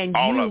 and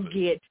you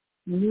get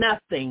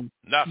nothing.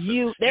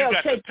 They'll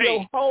take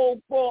your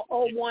whole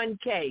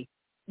 401k.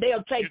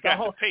 They'll take the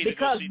whole,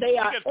 because they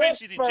are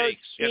experts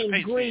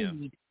in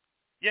greed.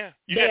 Yeah,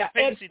 they are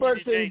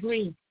experts in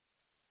greed.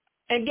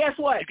 And guess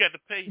what?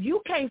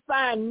 You can't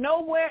find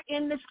nowhere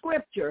in the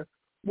scripture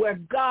where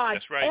God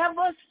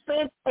ever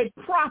sent a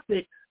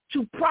prophet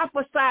to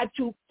prophesy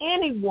to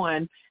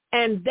anyone,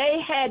 and they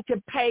had to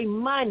pay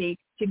money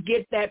to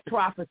get that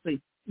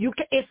prophecy.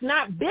 It's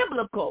not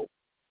biblical.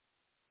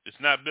 It's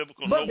not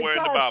biblical nowhere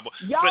in the Bible.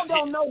 Y'all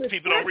don't know the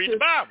people don't read the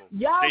Bible.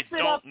 Y'all they sit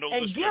don't up know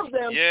and the give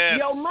them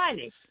your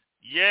money.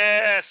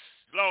 Yes,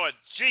 Lord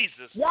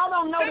Jesus. Y'all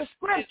don't know the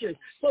scriptures,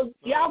 so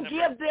y'all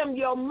give them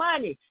your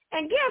money.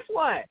 And guess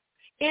what?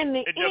 In the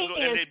end,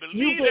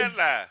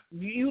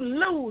 you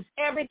lose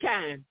every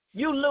time.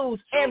 You lose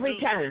every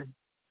time.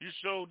 You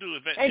so do.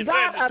 And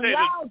God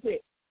allows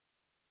it.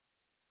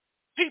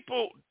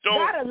 People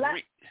don't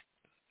read.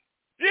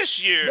 This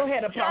year, go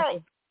ahead,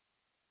 Apostle.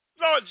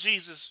 Lord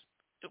Jesus,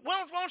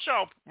 why don't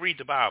y'all read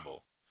the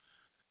Bible?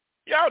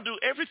 Y'all do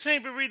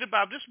everything but read the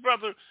Bible. This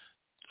brother,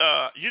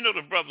 you know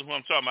the brother who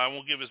I'm talking about. I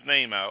won't give his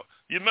name out.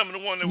 You remember the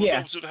one that was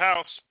over to the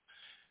house?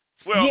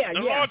 Well, the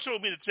Lord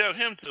told me to tell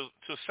him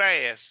to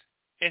fast.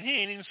 and he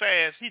ain't even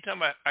fast. He talking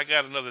about, I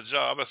got another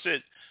job. I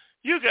said,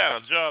 you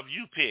got a job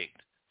you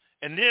picked.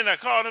 And then I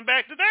called him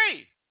back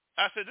today.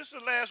 I said, this is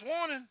the last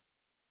warning.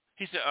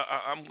 He said,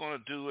 I'm going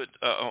to do it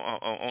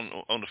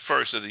on the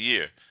first of the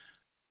year.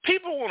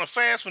 People want to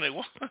fast when they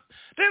want.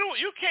 They don't.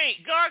 You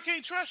can't. God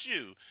can't trust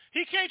you.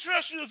 He can't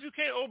trust you if you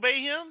can't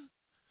obey him.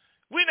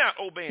 We're not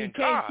obeying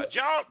God.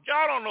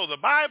 Y'all don't know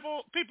the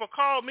Bible. People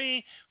call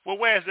me, well,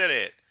 where's that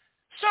at?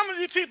 Some of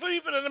these people,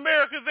 even in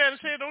America,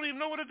 Evangelist, don't even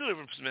know what a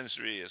deliverance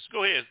ministry is.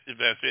 Go ahead,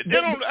 Evangelist.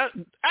 They don't.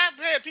 I've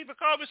had people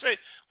call me and say,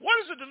 what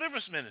is a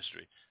deliverance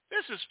ministry?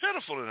 This is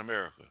pitiful in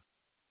America.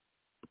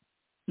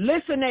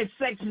 Listen at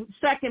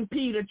 2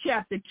 Peter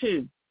chapter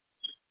 2.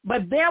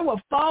 But there were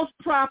false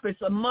prophets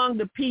among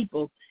the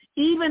people,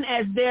 even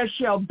as there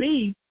shall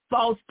be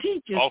false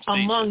teachers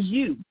among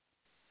you,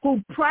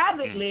 who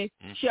privately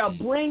shall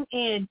bring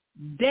in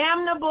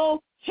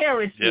damnable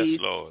heresies,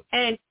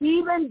 and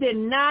even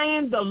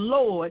denying the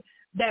Lord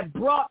that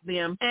brought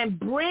them, and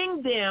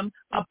bring them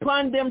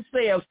upon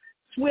themselves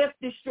swift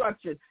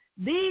destruction.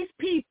 These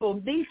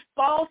people, these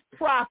false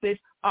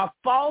prophets are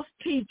false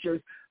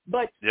teachers,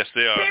 but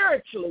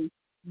spiritually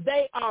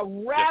they are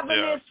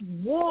ravenous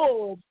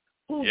wolves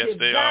who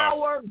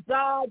devour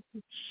God's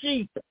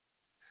sheep.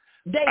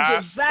 They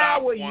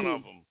devour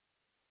you.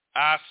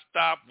 I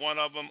stopped one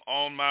of them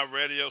on my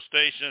radio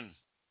station.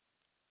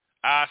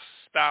 I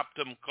stopped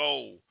him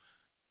cold.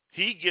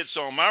 He gets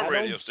on my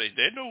radio station.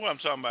 They know who I'm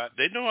talking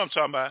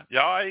about.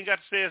 Y'all ain't got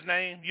to say his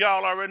name.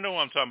 Y'all already know who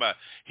I'm talking about.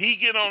 He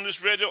get on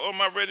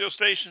my radio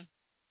station,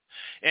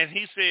 and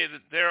he said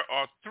that there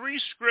are 3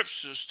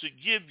 scriptures to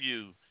give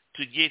you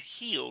to get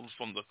healed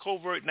from the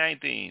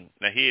COVID-19.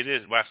 Now, here it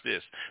is. Watch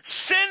this.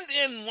 Send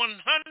in $190.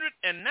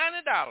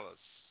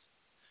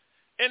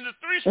 And the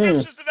 3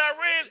 scriptures that I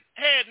read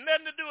had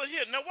nothing to do with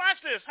it. Now, watch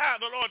this,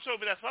 how the Lord told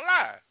me that's a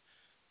lie.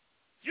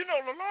 You know,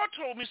 the Lord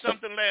told me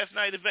something last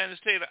night,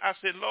 Evangelist Taylor. I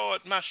said,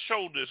 Lord, my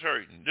shoulder is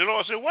hurting. The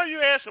Lord said, what are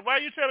you asking? Why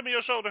are you telling me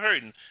your shoulder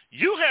hurting?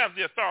 You have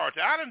the authority.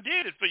 I done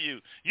did it for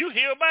you. You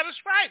healed by the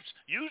stripes.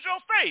 Use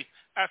your faith.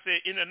 I said,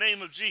 in the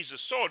name of Jesus,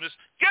 soreness,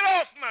 get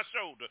off my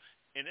shoulder.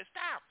 And it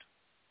stopped.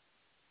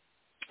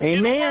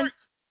 Amen.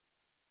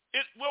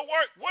 It will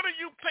work. What are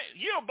you paying?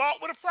 You're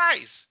bought with a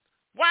price.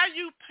 Why are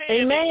you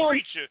paying the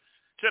preacher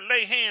to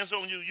lay hands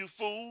on you, you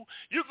fool?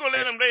 You going to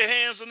let them lay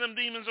hands on them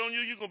demons on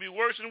you, you're going to be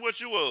worse than what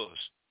you was.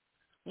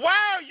 Why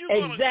are you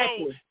going to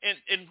go,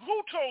 and who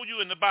told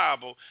you in the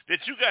Bible that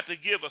you got to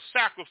give a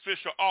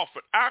sacrificial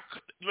offering?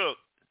 Look,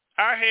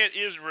 I had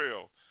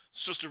Israel,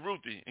 Sister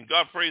Ruthie, and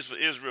God prays for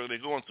Israel.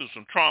 They're going through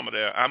some trauma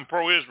there. I'm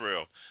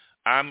pro-Israel.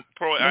 I ain't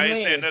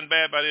saying nothing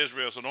bad about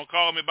Israel, so don't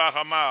call me about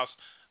Hamas.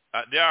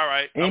 They're all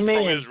right. I'm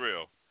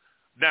pro-Israel.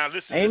 Now,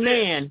 listen to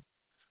this.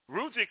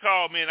 Ruthie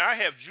called me, and I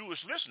have Jewish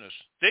listeners.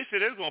 They said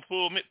they're going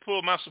to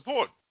pull my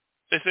support.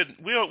 They said,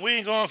 we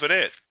ain't going for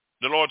that.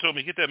 The Lord told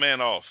me, get that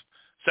man off.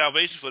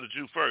 Salvation for the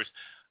Jew first.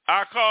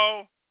 I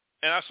called,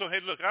 and I said, hey,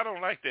 look, I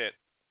don't like that.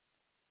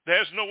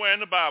 There's nowhere in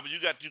the Bible you're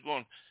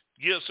going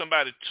to give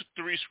somebody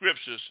 3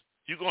 scriptures.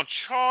 You're going to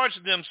charge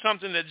them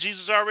something that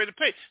Jesus already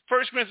paid.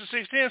 1 Corinthians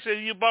 6:10 says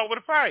you bought with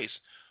a price.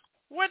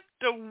 What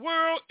the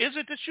world is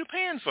it that you're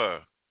paying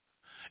for?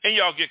 And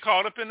y'all get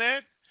caught up in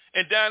that.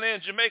 And down there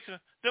in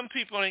Jamaica, them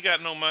people ain't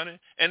got no money,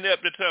 and they're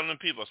up there telling them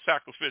people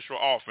sacrificial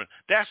offering.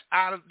 That's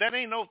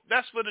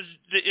for the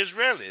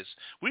Israelis.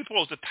 We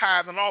supposed to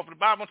tithe and offer. The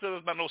Bible tells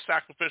us about no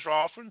sacrificial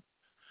offering.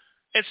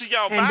 And so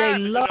y'all buy it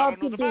because y'all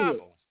don't know the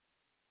Bible.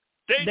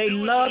 They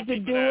love to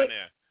do it.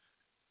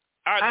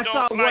 I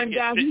saw one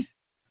guy.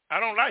 I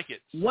don't like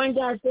it.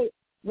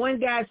 One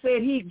guy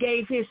said he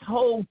gave his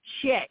whole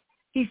check.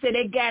 He said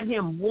they got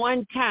him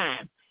one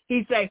time.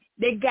 He said,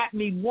 they got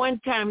me one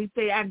time. He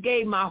said, I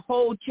gave my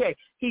whole check.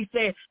 He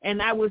said, and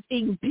I was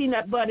eating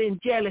peanut butter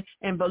and jelly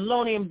and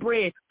bologna and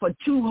bread for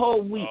 2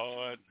 whole weeks.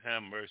 Lord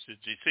have mercy.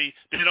 See,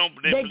 they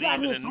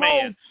believe in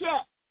man.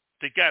 Check.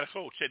 They got a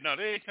whole check. No,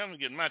 they ain't coming to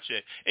get my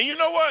check. And you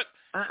know what?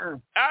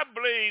 I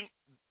blame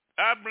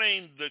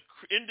the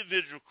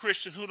individual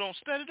Christian who don't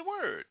study the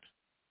word.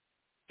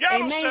 Y'all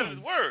don't study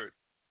the word.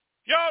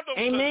 Y'all don't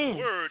study the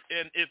word.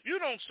 And if you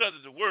don't study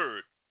the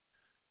word,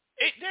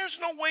 there's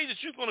no way that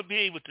you're going to be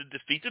able to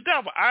defeat the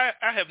devil. I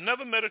have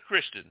never met a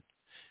Christian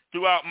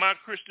throughout my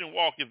Christian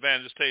walk,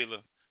 Evangelist Taylor.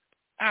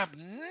 I've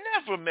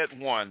never met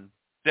one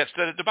that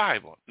studied the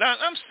Bible. Now,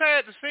 I'm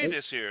sad to say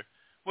this here.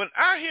 When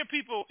I hear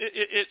people,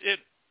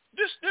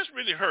 this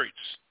really hurts.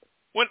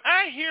 When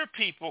I hear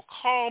people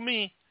call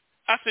me,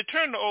 I say,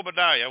 turn to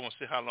Obadiah. I want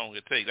to see how long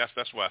it takes.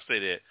 That's why I say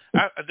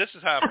that. This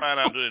is how I find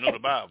out do they know the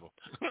Bible.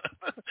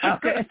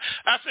 Okay.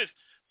 I said,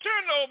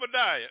 turn to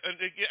Obadiah.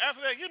 And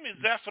after that, give me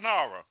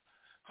Zephaniah.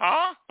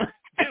 Huh?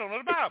 They don't know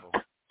the Bible.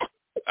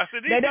 I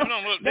said, these people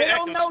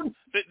don't know.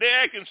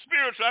 They're acting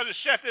spiritual. I just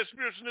shut their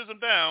spiritualism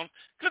down.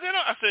 Because they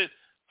don't. I said,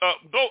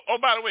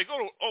 by the way, go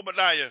to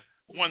Obadiah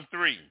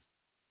 1:3.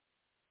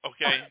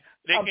 Okay?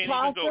 They can't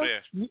even go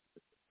there.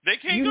 They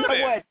can't go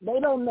there. You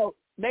know what?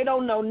 They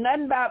don't know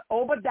nothing about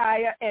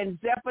Obadiah and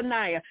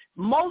Zephaniah.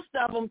 Most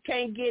of them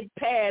can't get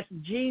past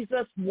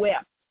Jesus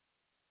wept.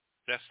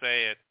 That's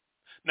sad.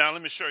 Now,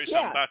 let me show you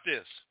something about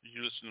this,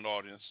 you listening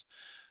audience.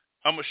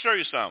 I'm going to show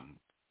you something.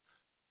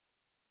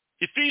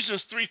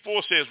 Ephesians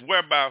 3:4 says,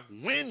 whereby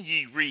when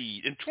ye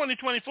read. In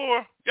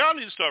 2024, y'all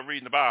need to start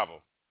reading the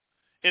Bible.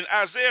 In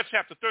Isaiah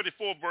chapter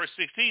 34, verse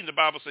 16, the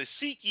Bible says,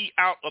 seek ye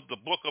out of the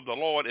book of the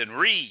Lord and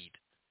read.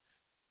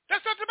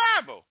 That's not the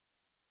Bible.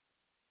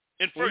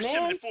 In 1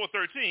 Timothy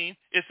 4:13,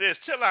 it says,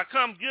 till I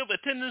come, give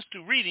attendance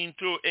to reading,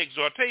 to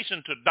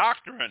exhortation, to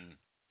doctrine.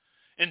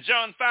 In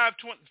John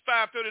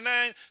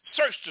 5:39,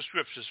 search the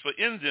scriptures, for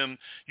in them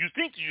you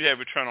think that you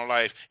have eternal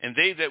life, and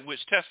they that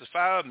which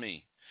testify of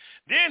me.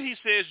 Then he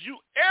says, you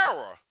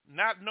err,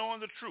 not knowing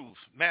the truth.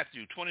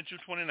 Matthew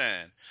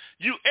 22:29.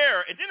 You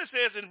err. And then it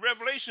says in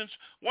Revelations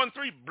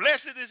 1:3,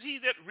 blessed is he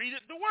that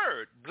readeth the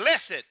word.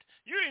 Blessed.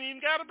 You ain't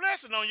even got a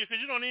blessing on you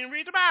because you don't even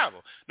read the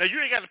Bible. Now,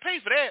 you ain't got to pay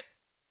for that.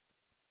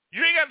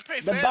 You ain't got to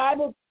pay for that.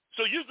 Bible,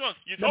 so you go to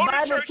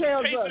church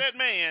and pay for that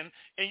man,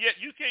 and yet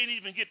you can't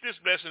even get this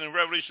blessing. In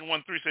Revelation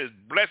 1:3 says,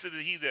 blessed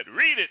is he that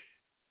readeth.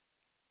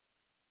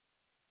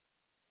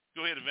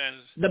 Go ahead,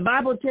 Evangelist. The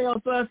Bible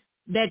tells us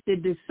that the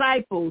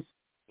disciples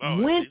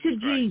went to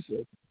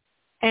Jesus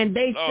and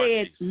they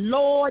said, Jesus.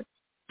 Lord,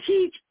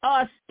 teach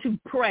us to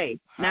pray.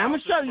 Now, I'm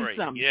going to show you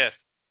something. Yes.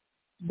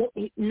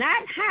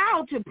 Not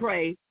how to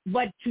pray,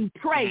 but to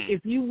pray. Mm-hmm.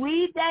 If you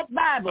read that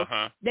Bible,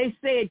 they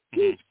said,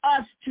 teach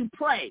us to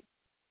pray.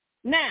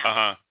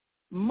 Now,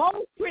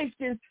 most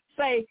Christians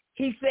say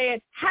he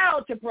said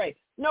how to pray.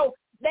 No,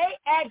 they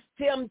asked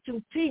him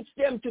to teach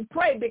them to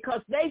pray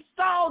because they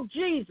saw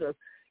Jesus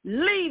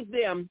leave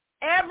them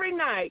every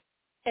night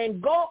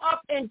and go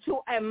up into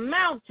a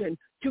mountain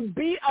to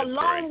be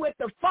alone with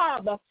the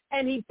Father,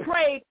 and he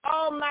prayed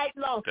all night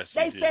long.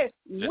 They said,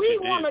 we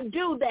want to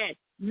do that.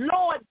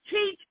 Lord,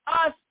 teach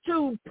us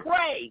to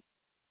pray.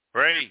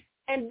 Pray.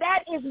 And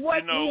that is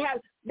what we have.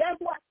 That's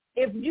what,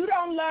 if you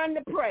don't learn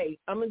to pray,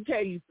 I'm going to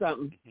tell you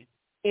something.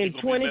 In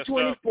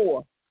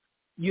 2024,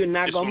 you're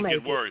not going to make it.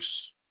 It's going to get worse.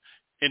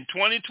 In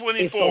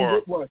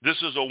 2024, this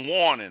is a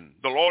warning.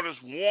 The Lord is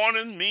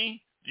warning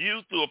me,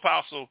 you, through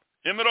Apostle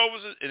Emmitt,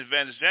 Overton, and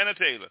Evangelist Janet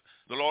Taylor.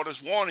 The Lord is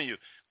warning you.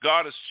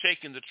 God is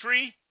shaking the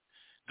tree.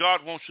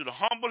 God wants you to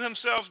humble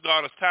himself.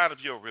 God is tired of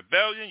your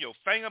rebellion, your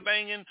finger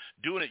banging,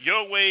 doing it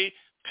your way,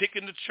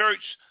 picking the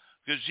church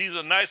because she's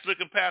a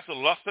nice-looking pastor,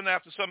 lusting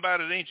after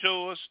somebody that ain't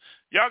yours.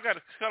 Y'all got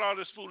to cut all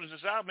this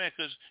foolishness out, man,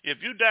 because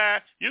if you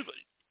die, you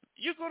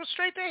go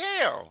straight to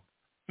hell.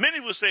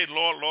 Many will say,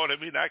 Lord, Lord, have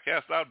we not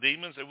cast out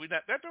demons? Have we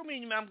not? That don't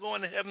mean I'm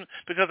going to heaven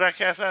because I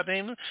cast out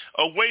demons.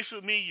 Away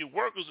from me, you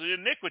workers of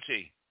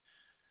iniquity.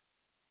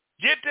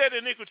 Get that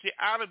iniquity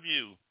out of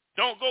you.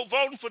 Don't go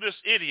voting for this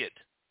idiot.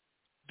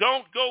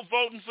 Don't go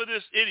voting for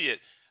this idiot.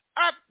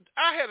 I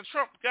had a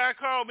Trump guy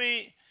call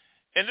me,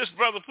 and this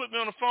brother put me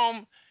on the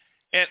phone,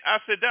 and I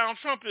said, Donald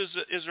Trump is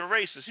a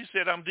racist. He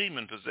said, I'm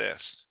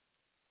demon-possessed.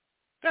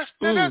 That's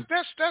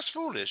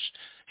foolish.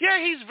 Yeah,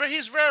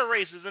 he's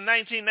very racist. In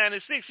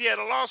 1996, he had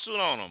a lawsuit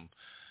on him.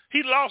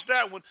 He lost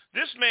that one.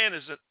 This man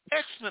is an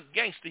excellent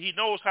gangster. He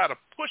knows how to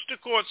push the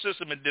court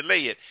system and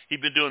delay it.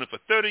 He's been doing it for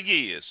 30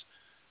 years.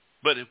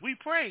 But if we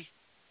pray,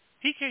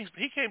 he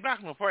can't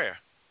block no prayer.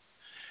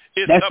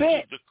 It's up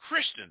to the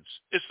Christians.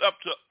 It's up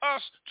to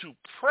us to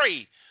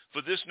pray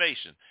for this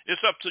nation.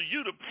 It's up to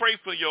you to pray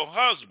for your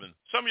husband.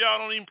 Some of y'all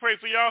don't even pray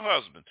for your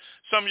husband.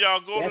 Some of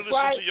y'all go to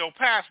listen to your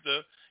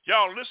pastor.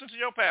 Y'all listen to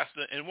your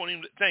pastor and won't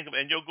even think of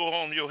it, and you'll go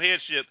home to your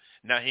headship.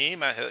 Now, he ain't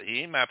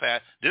my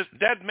pastor.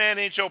 That man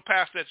ain't your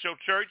pastor at your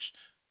church.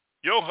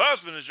 Your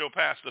husband is your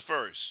pastor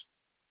first.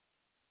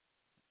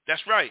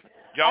 That's right.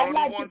 Y'all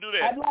don't want to do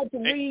that. I'd like to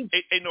read.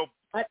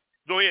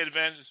 Go ahead,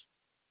 Evangelist.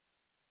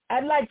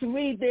 I'd like to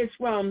read this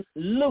from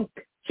Luke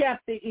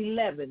chapter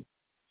 11.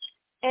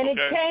 And it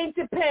came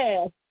to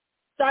pass,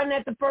 starting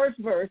at the first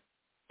verse,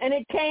 and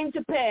it came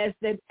to pass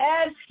that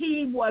as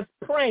he was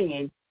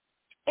praying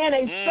in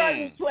a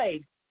certain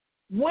place,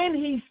 when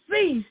he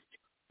ceased,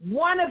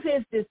 one of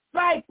his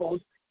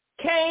disciples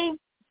came,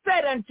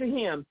 said unto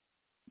him,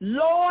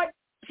 Lord,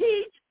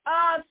 teach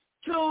us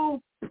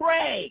to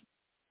pray.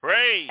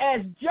 Pray.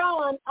 As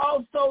John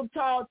also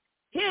taught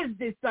his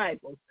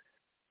disciples.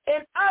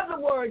 In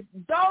other words,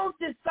 those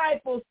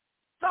disciples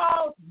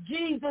saw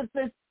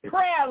Jesus'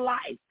 prayer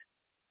life,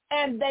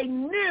 and they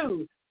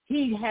knew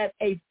he had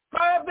a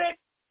fervent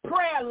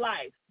prayer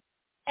life,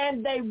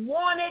 and they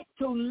wanted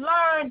to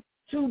learn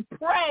to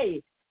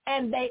pray,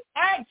 and they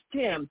asked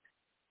him,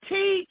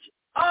 teach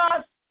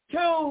us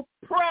to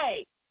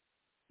pray.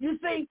 You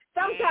see,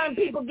 sometimes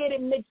people get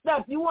it mixed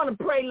up. You want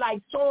to pray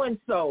like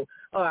so-and-so,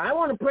 or I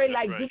want to pray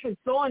like Deacon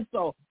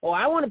so-and-so, or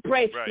I want to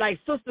pray like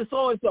Sister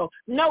so-and-so.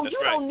 No, you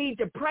don't need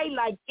to pray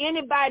like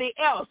anybody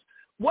else.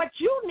 What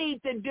you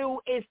need to do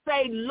is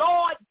say,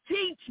 Lord,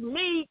 teach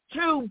me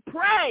to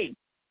pray.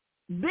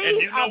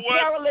 These are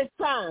perilous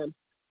times.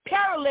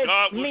 Perilous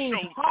means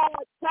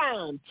hard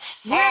times.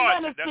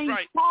 We're going to see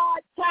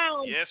hard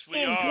times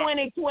in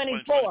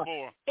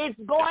 2024. It's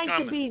going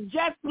to be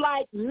just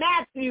like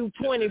Matthew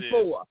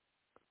 24.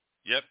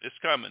 Yep, it's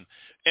coming.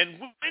 And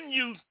when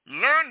you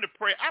learn to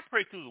pray, I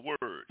pray through the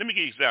word. Let me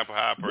give you an example of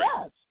how I pray.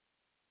 Yes.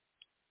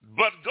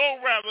 but go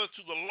rather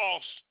to the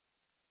lost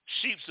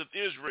sheep of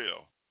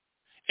Israel,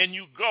 and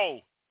you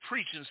go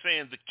preaching,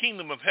 saying the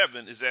kingdom of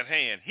heaven is at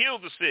hand. Heal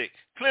the sick,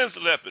 cleanse the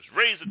lepers,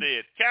 raise the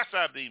dead, cast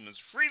out demons.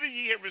 Freely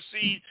ye have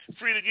received,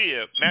 free to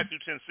give. Matthew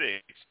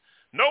 10:6.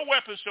 No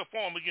weapon shall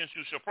form against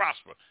you shall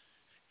prosper.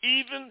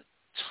 Even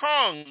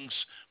tongues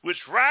which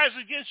rise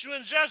against you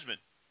in judgment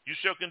you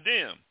shall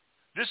condemn.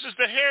 This is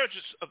the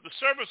heritage of the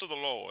servants of the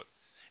Lord,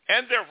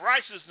 and their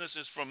righteousness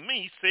is from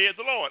me, saith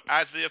the Lord.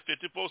 Isaiah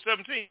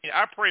 54:17.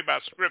 I pray by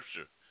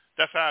scripture.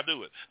 That's how I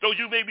do it. Though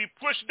you may be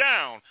pushed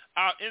down,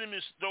 our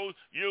enemies, though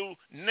you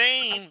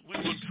name, we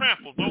will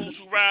trample those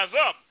who rise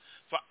up.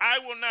 For I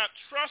will not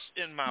trust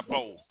in my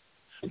bow,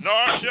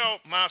 nor shall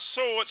my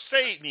sword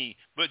save me.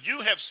 But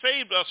you have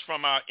saved us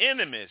from our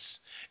enemies,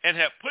 and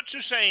have put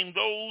to shame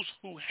those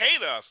who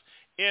hate us.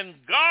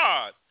 In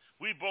God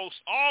we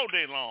boast all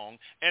day long,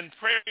 and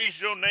praise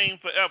your name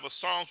forever.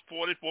 Psalms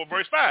 44,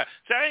 verse 5.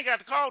 See, I ain't got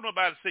to call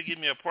nobody to say, give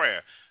me a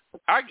prayer.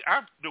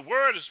 The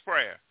word is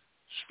prayer.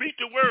 Speak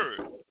the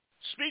word.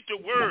 Speak the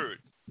word.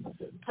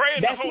 Pray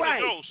in the Holy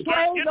Ghost.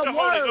 Get the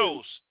Holy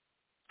Ghost.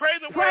 Pray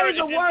the word.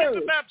 If you get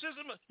the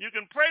baptism, you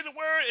can pray the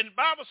word, and the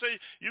Bible says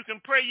you can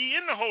pray ye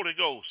in the Holy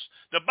Ghost.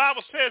 The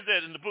Bible says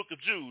that in the book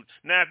of Jude.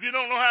 Now, if you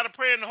don't know how to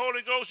pray in the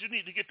Holy Ghost, you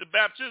need to get the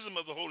baptism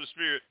of the Holy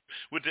Spirit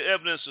with the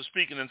evidence of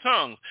speaking in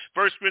tongues.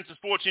 1 Corinthians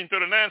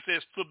 14:39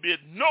 says, forbid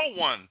no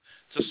one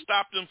to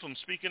stop them from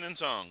speaking in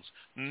tongues.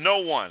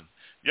 No one.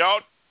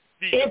 Y'all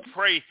need to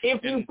pray in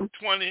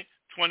 2024.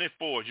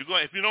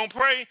 If you don't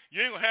pray,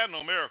 you ain't going to have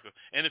no America.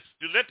 And if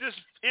you let this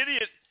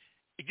idiot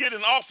get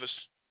in office,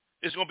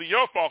 it's going to be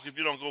your fault if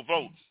you don't go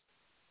vote.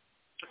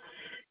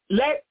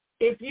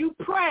 If you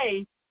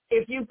pray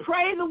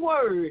the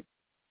word,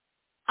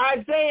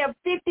 Isaiah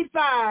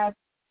 55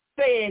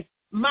 says,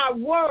 my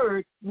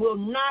word will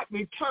not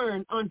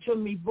return unto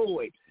me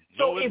void.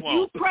 So if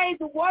you pray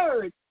the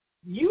word,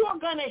 you are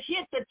going to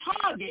hit the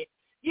target.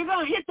 You're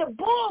going to hit the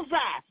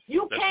bullseye.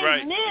 You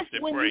can't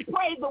miss when you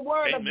pray the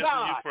word of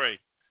God. You pray.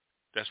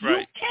 That's right.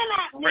 You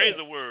cannot miss. Pray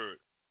the word.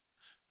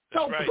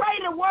 So pray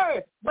the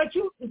word, but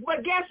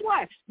guess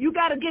what? You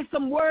got to get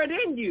some word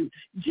in you.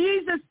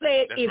 Jesus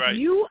said, if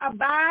you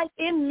abide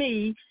in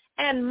me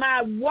and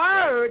my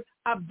word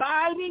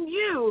abide in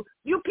you,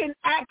 you can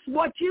ask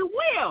what you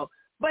will.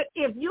 But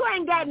if you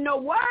ain't got no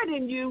word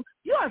in you,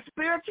 you're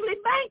spiritually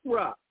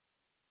bankrupt.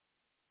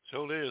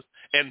 So it is.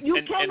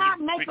 You cannot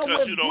make a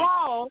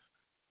withdrawal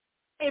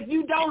if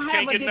you don't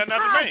have a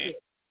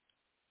deposit.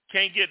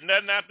 Can't get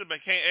nothing out the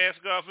bank. Can't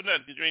ask God for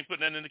nothing because you ain't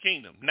putting nothing in the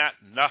kingdom. Not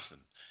nothing.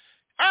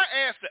 I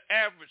asked the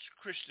average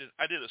Christian,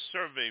 I did a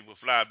survey with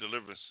Live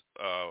Deliverance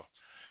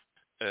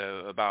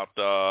about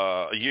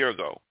a year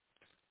ago.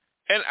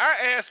 And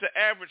I asked the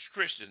average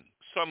Christian,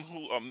 some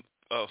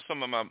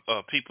of my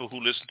people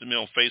who listen to me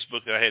on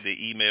Facebook, I had their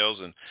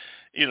emails, and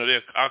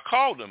I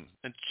called them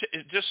and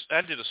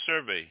I did a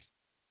survey.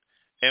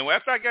 And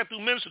after I got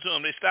through ministering to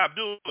them, they stopped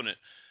doing it.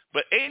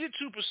 But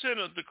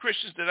 82% of the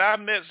Christians that I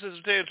met since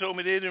they told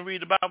me they didn't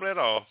read the Bible at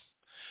all.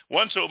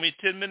 One told me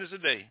 10 minutes a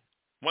day.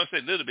 One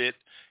said a little bit.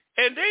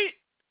 And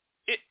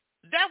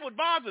that would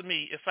bother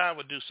me if I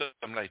would do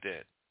something like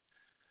that.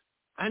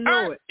 I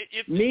know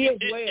it. Me as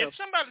well. If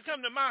somebody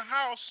come to my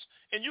house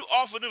and you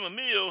offer them a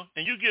meal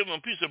and you give them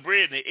a piece of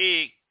bread and an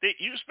egg,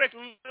 you expect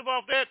them to live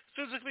off that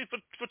physically for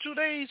 2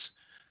 days?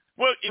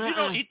 Well, if you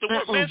don't eat the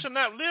word, man shall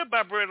not live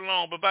by bread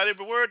alone, but by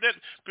every word that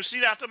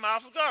proceeds out the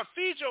mouth of God.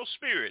 Feed your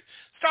spirit.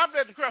 Stop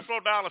letting Creflo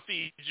Dollar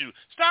feed you.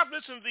 Stop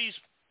listening to these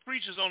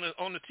preachers on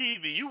the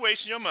TV. You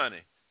wasting your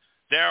money.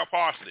 Daryl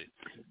Parsley,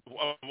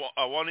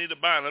 Juanita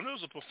Bynum,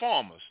 those are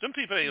performers. Them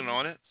people ain't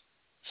on it.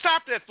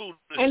 Stop that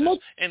foolishness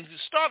and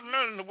start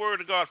learning the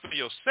word of God for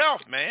yourself,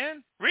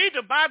 man. Read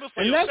the Bible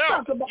for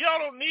yourself. Y'all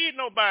don't need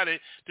nobody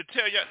to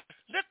tell you.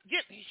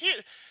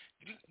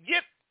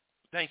 Get.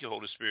 Thank you,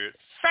 Holy Spirit.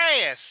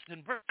 Fast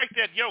and break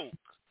that yoke.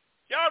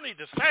 Y'all need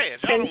to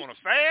fast. Y'all don't want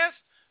to fast.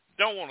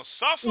 Don't want to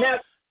suffer. Now,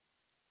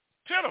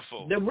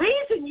 pitiful. The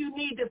reason you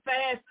need to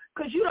fast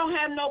because you don't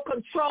have no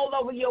control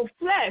over your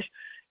flesh.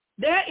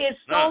 There is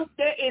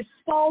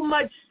so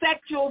much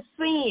sexual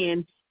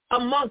sin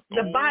amongst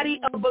the body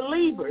of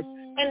believers.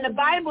 And the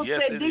Bible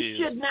said this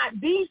should not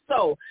be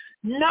so.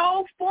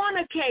 No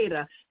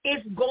fornicator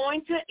is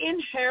going to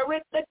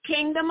inherit the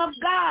kingdom of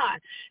God.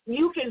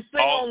 You can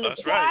sing on the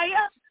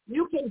choir.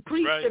 You can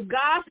preach the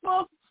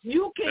gospel.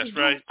 You can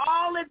do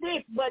all of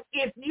this. But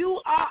if you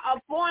are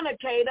a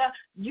fornicator,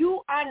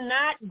 you are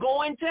not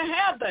going to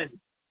heaven.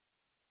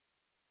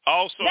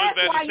 Also,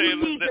 that's why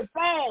you need to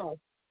fast.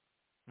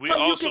 So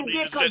you can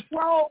get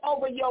control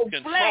over your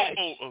flesh.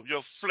 Control of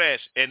your flesh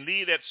and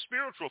leave that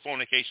spiritual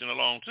fornication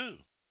alone too.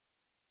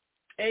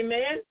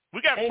 Amen.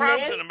 We got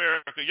problems in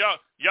America.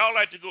 Y'all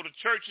like to go to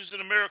churches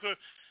in America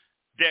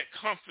that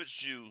comforts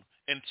you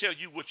and tell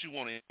you what you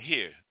want to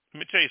hear. Let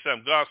me tell you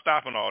something. God's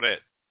stopping all that.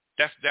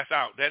 That's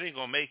out. That ain't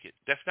gonna make it.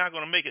 That's not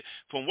gonna make it.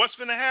 From what's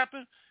gonna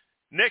happen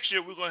next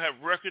year, we're gonna have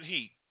record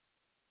heat.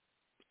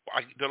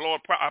 The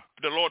Lord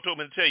told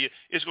me to tell you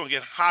it's gonna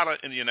get hotter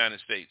in the United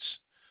States.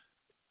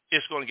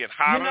 It's going to get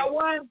hotter. You know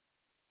what?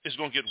 It's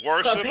going to get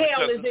worse because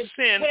hell is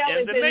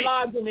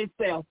enlarging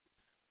itself.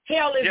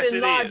 Hell is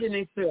enlarging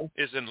itself.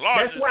 It's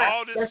enlarging. That's right.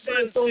 All this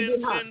sin.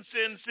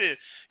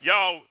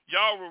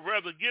 Y'all would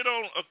rather get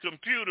on a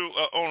computer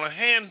on a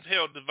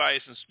handheld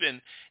device and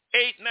spend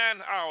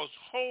 8-9 hours,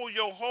 hold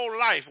your whole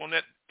life on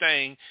that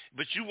thing,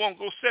 but you won't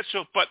go set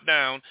your butt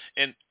down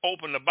and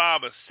open the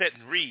Bible, sit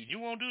and read. You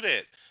won't do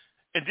that.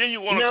 And then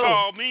you want to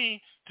call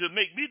me to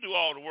make me do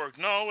all the work.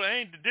 No, it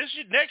ain't this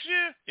year. Next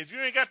year, if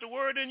you ain't got the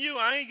word in you,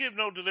 I ain't giving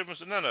no deliverance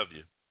to none of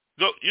you.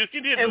 Go, you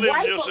can deliver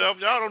yourself.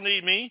 Y'all don't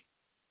need me.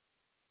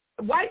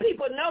 White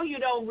people know you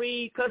don't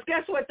read, because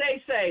guess what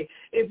they say?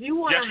 If you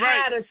want to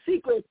hide a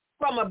secret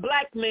from a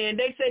black man,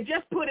 they say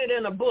just put it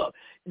in a book.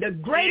 The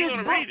greatest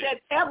book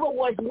that ever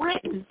was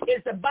written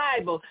is the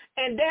Bible,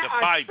 and there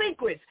are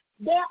secrets.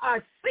 There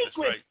are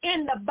secrets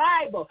in the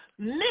Bible,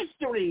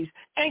 mysteries,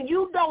 and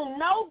you don't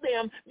know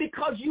them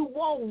because you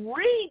won't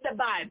read the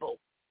Bible.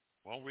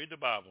 Won't read the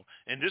Bible.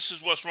 And this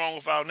is what's wrong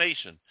with our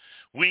nation.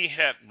 We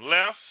have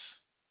left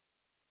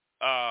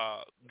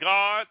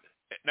God.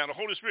 Now, the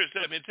Holy Spirit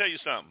said, let me tell you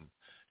something.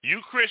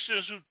 You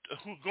Christians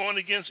who going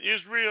against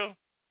Israel,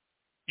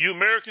 you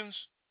Americans,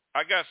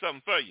 I got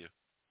something for you.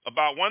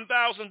 About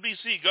 1000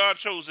 BC, God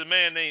chose a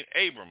man named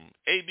Abram,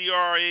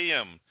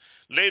 Abram,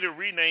 later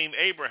renamed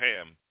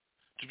Abraham,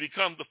 to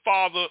become the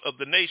father of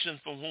the nation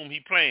from whom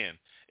he planned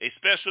a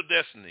special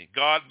destiny.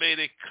 God made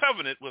a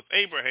covenant with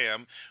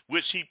Abraham,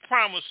 which he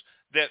promised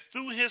that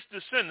through his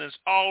descendants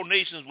all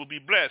nations will be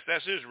blessed.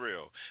 That's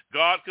Israel.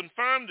 God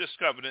confirmed this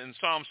covenant in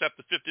Psalm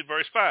chapter 50,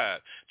 verse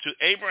 5. To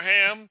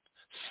Abraham,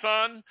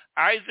 son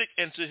Isaac,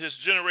 and to his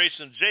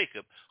generation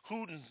Jacob,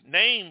 whose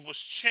name was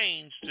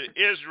changed to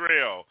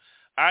Israel.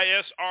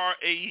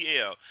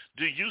 Israel.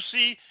 Do you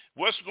see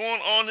what's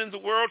going on in the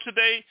world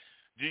today?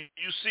 Do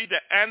you see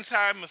the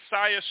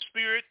anti-Messiah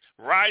spirit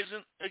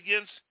rising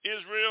against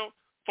Israel?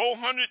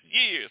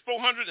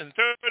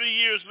 430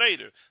 years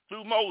later,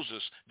 through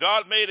Moses,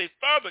 God made a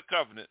further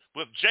covenant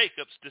with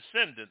Jacob's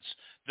descendants,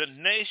 the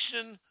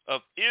nation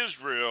of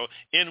Israel,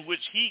 in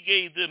which he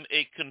gave them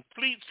a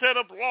complete set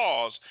of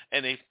laws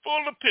and a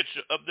fuller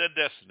picture of their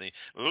destiny.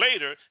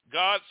 Later,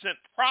 God sent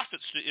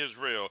prophets to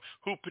Israel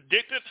who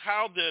predicted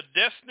how their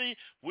destiny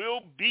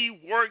will be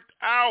worked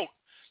out.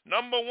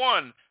 Number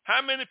one,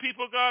 how many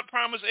people God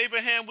promised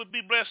Abraham would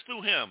be blessed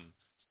through him?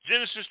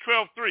 Genesis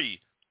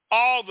 12:3.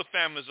 All the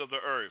families of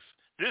the earth.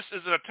 This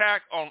is an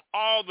attack on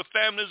all the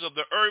families of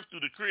the earth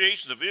through the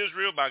creation of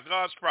Israel by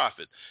God's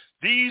prophet.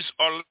 These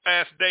are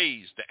last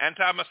days. The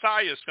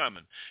anti-Messiah is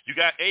coming. You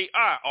got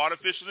AI,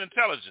 artificial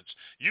intelligence.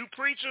 You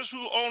preachers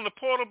who own the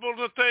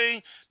portable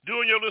thing,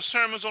 doing your little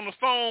sermons on the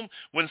phone,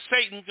 when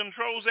Satan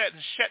controls that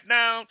and shut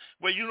down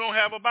where you don't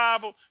have a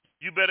Bible,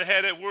 you better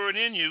have that word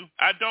in you.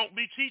 I don't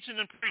be teaching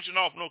and preaching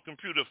off no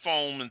computer,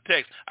 phone, and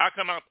text. I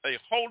come out a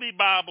holy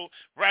Bible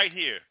right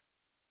here.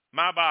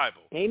 My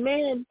Bible.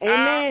 Amen.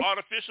 Amen.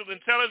 Artificial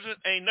intelligence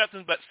ain't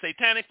nothing but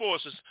satanic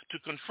forces to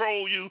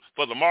control you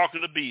for the mark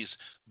of the beast.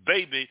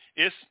 Baby,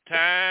 it's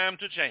time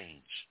to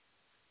change.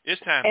 It's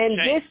time to change.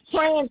 And this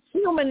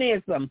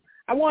transhumanism,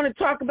 I want to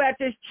talk about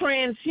this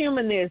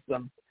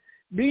transhumanism.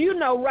 Do you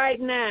know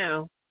right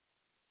now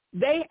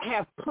they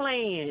have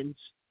plans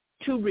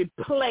to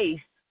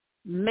replace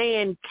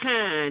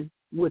mankind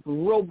with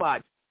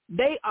robots?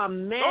 They are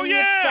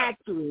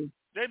manufacturing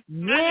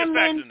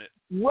women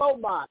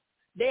robots.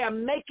 They are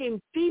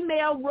making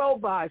female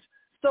robots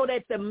so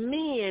that the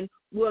men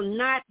will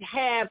not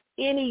have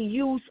any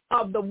use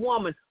of the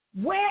woman.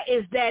 Where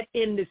is that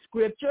in the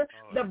scripture?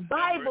 The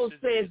Bible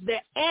says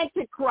the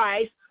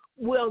Antichrist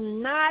will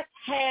not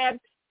have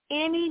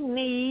any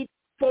need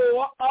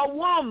for a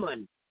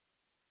woman.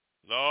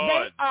 Lord,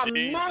 they are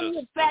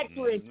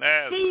manufacturing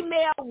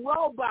female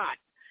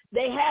robots.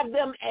 They have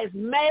them as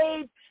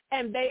maids,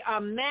 and they are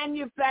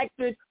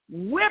manufactured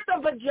with a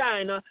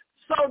vagina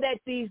so that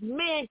these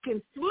men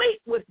can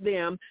sleep with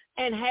them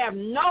and have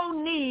no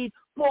need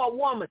for a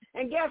woman.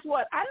 And guess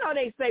what? I know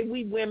they say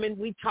we women,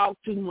 we talk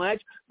too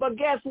much, but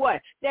guess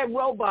what? That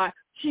robot,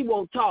 she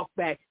won't talk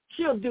back.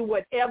 She'll do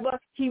whatever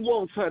he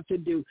wants her to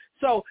do.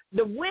 So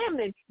the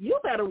women, you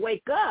better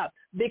wake up,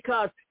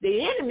 because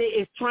the enemy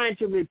is trying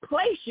to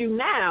replace you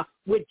now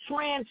with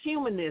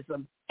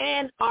transhumanism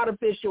and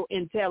artificial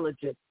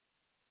intelligence.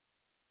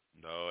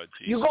 Lord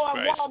Jesus you go on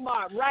Christ.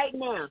 Walmart right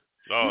now.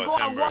 Lord, you go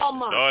on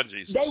Walmart. Lord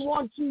Jesus. They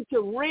want you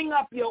to ring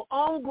up your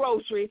own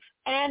grocery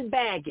and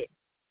bag it.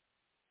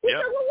 You say,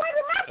 well, what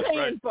am I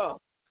paying for?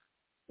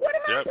 What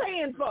am I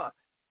paying for?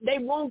 They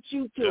want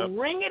you to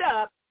ring it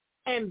up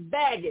and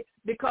bag it,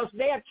 because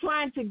they are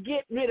trying to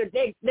get rid of,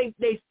 they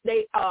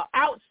are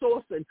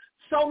outsourcing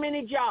so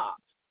many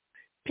jobs.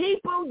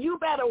 People, you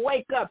better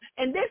wake up.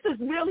 And this is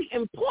really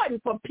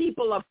important for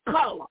people of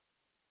color.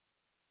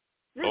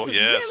 This is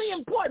really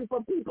important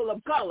for people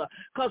of color,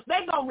 because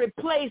they're going to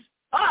replace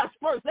us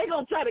first. They're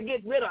going to try to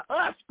get rid of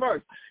us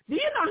first. Do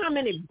you know how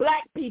many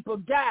black people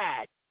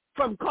died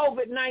from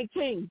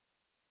COVID-19?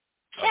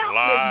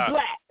 Countless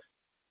blacks.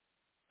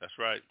 That's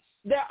right.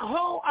 Their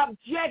whole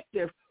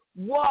objective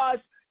was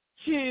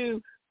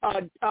to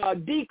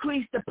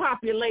decrease the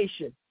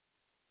population.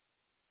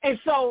 And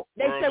so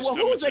they World say, is well,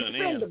 coming who's to an end.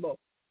 expendable?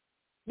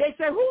 They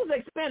say, who's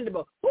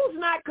expendable? Who's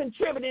not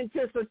contributing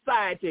to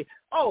society?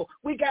 Oh,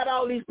 we got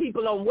all these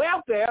people on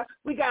welfare.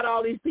 We got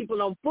all these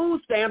people on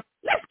food stamps.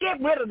 Let's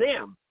get rid of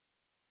them.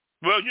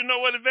 Well, you know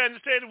what,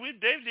 Evangelist Taylor,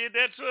 they did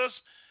that to us.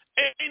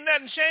 Ain't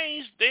nothing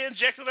changed. They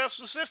injected us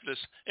with syphilis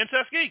in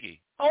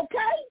Tuskegee.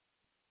 Okay.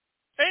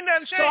 Ain't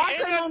nothing changed. So I Ain't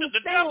couldn't nothing, the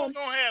devil understand.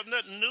 don't have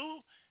nothing new.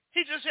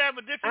 He just have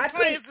a different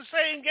play. It's the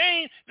same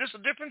game, just a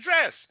different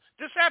dress.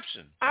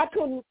 Deception.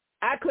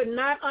 I could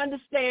not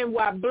understand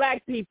why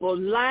black people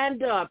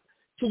lined up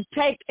to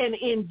take an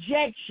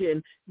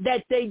injection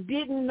that they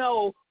didn't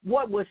know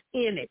what was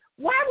in it.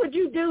 Why would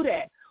you do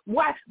that?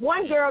 Why?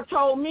 One girl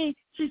told me,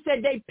 she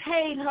said they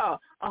paid her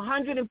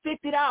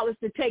 $150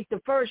 to take the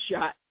first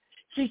shot.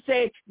 She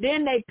said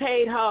then they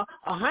paid her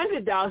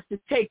 $100 to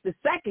take the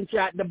second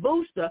shot, the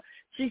booster.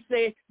 She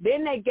said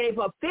then they gave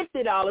her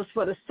 $50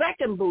 for the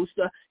second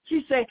booster.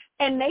 She said,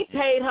 and they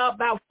paid her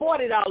about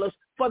 $40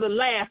 for the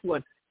last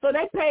one. So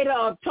they paid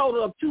her a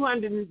total of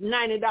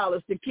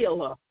 $290 to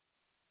kill her.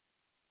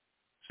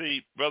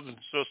 See, brothers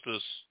and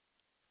sisters,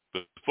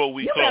 before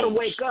we you close, better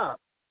wake up.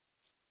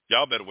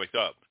 Y'all better wake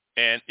up.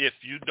 And if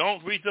you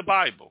don't read the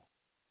Bible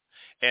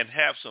and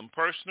have some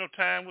personal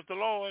time with the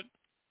Lord,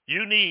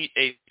 you need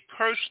a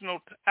personal.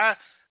 I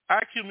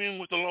commune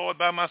with the Lord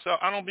by myself.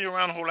 I don't be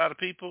around a whole lot of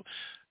people.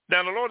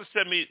 Now, the Lord has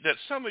said to me that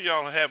some of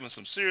y'all are having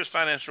some serious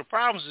financial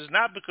problems. It's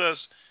not because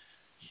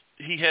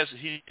He's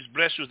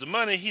blessed you with the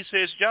money. He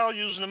says y'all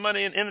using the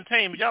money in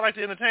entertainment. Y'all like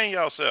to entertain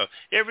yourself.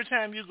 Every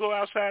time you go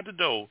outside the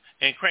door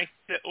and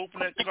open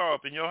that car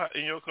up in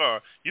your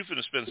car, you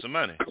finna spend some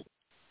money.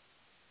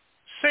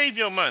 Save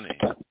your money.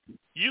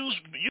 Use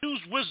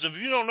wisdom.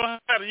 If you don't know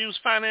how to use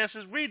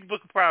finances, read the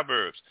book of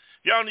Proverbs.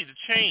 Y'all need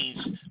to change.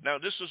 Now,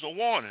 this is a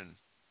warning.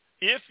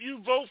 If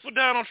you vote for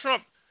Donald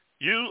Trump,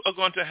 you are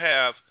going to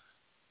have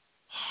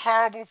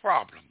horrible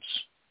problems.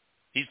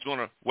 He's going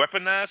to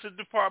weaponize the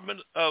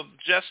Department of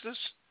Justice.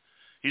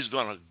 He's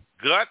going to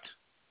gut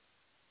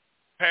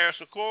Paris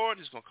Accord.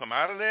 He's going to come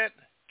out of that.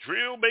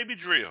 Drill, baby,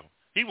 drill.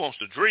 He wants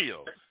to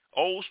drill.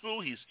 Old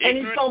school. He's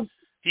ignorant.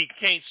 He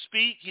can't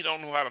speak. He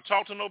don't know how to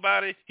talk to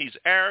nobody. He's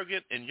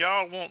arrogant. And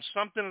y'all want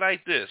something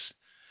like this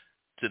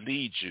to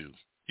lead you.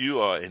 You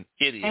are an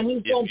idiot. And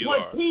he's going to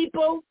put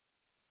people,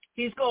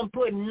 he's going to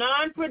put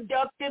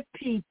non-productive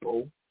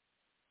people.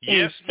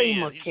 Yes,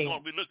 man. He's going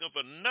to be looking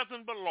for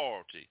nothing but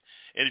loyalty.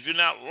 And if you're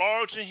not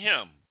loyal to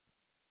him,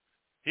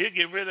 he'll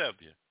get rid of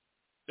you.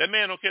 That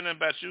man don't care nothing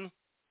about you.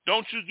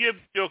 Don't you give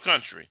your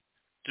country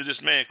to this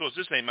man. Of course,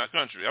 this ain't my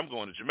country. I'm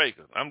going to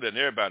Jamaica. I'm letting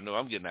everybody know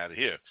I'm getting out of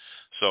here.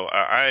 So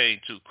I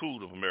ain't too cool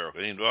to America.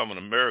 Even though I'm an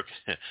American,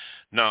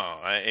 no,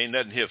 ain't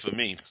nothing here for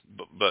me.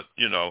 But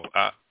you know,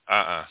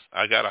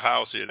 I got a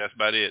house here. That's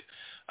about it.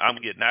 I'm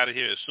getting out of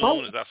here as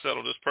soon as I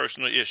settle this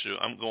personal issue.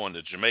 I'm going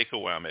to Jamaica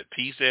where I'm at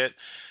peace at.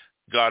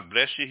 God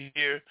bless you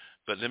here.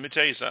 But let me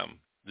tell you something.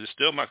 This is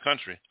still my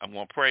country. I'm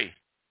going to pray.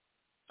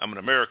 I'm an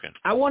American.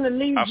 I want to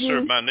leave you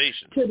serve my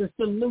nation. To the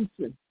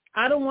solution.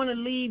 I don't want to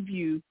leave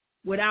you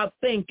without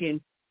thinking,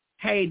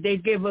 hey, they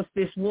give us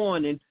this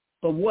warning,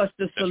 but what's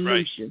the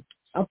solution?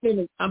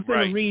 Right. I'm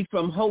going to read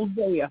from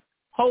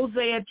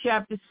Hosea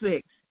chapter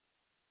 6.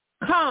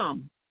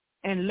 Come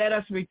and let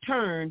us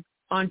return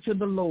unto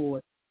the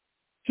Lord.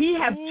 He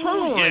hath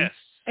torn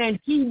and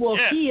he will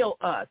heal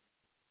us.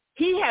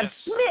 He hath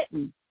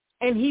smitten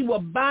and he will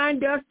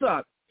bind us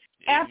up.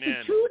 Amen.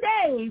 After 2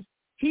 days,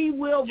 he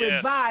will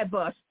revive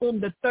us on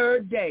the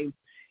third day.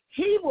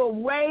 He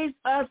will raise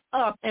us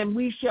up and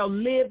we shall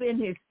live in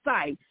his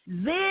sight.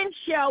 Then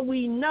shall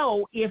we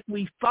know if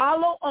we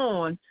follow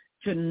on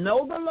to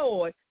know the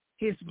Lord.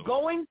 His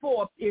going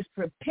forth is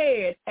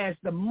prepared as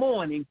the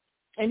morning,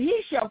 and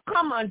he shall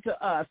come unto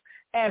us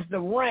as the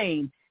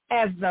rain,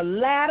 as the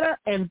latter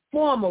and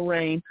former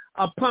rain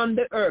upon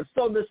the earth.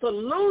 So the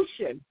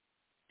solution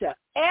to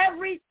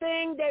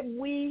everything that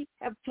we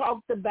have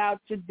talked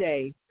about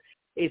today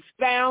is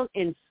found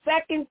in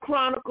 2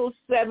 Chronicles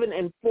 7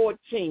 and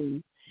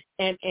 14,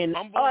 and in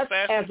us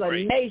as a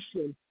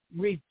nation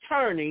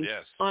returning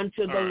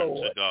unto the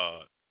Lord. To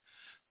God.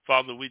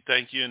 Father, we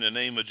thank you in the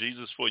name of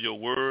Jesus for your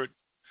word.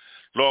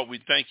 Lord,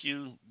 we thank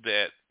you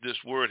that this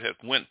word has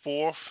went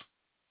forth.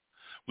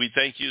 We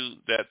thank you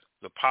that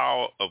the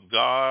power of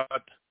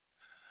God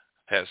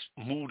has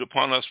moved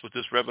upon us with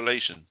this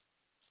revelation.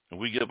 And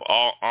we give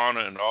all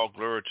honor and all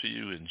glory to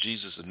you. In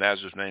Jesus of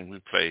Nazareth's name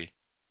we pray.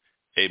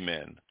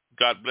 Amen.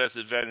 God bless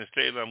Evangelist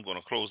Taylor. I'm going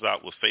to close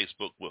out with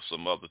Facebook with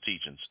some other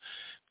teachings.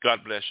 God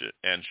bless you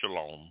and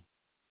shalom.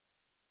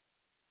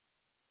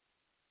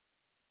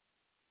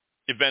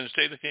 Evangelist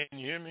Taylor, can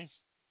you hear me?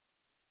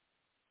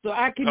 So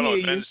I can hear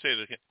you. Evangelist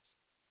Taylor.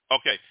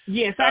 Okay.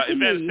 Yes, I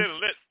can hear you. Taylor,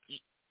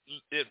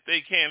 if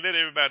they can, let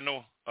everybody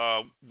know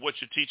what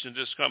you're teaching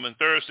this coming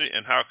Thursday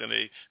and how can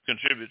they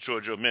contribute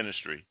towards your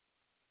ministry.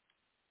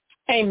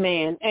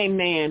 Amen.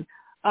 Amen.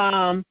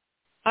 I'm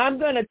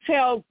going to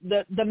tell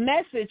the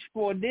message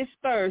for this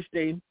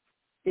Thursday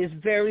is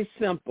very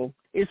simple.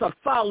 It's a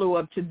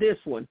follow-up to this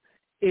one.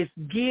 It's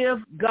give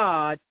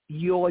God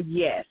your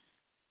yes.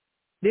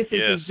 This is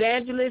Yes.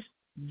 Evangelist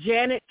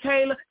Janet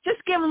Taylor.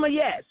 Just give him a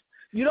yes.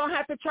 You don't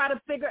have to try to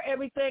figure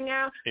everything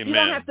out. Amen. You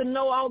don't have to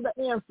know all the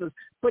answers.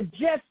 But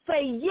just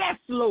say yes,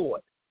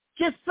 Lord.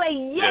 Just say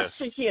yes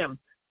to him.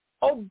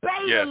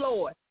 Obey the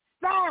Lord.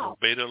 Stop.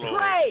 Obey the Lord.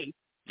 Pray.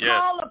 Yes.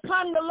 Call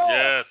upon the Lord.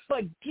 Yes.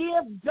 But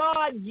give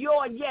God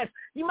your yes.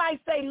 You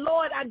might say,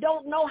 Lord, I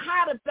don't know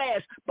how to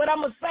fast, but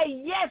I'm going to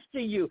say yes to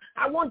you.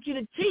 I want you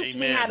to teach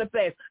me how to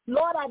fast.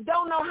 Lord, I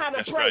don't know how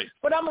to pray,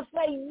 but I'm going to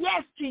say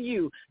yes to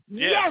you.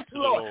 Yes,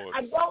 Lord.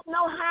 I don't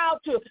know how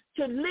to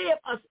live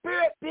a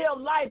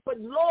spirit-filled life, but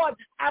Lord,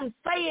 I'm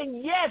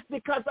saying yes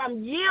because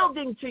I'm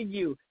yielding to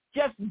you.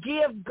 Just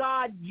give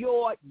God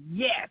your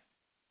yes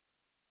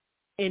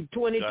in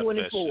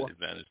 2024. God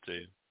bless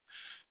you,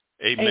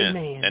 Amen.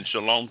 Amen. And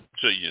shalom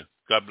to you.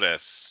 God bless.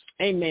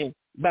 Amen.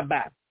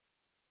 Bye-bye.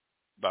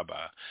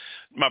 Bye-bye.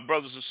 My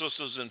brothers and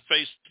sisters in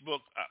Facebook,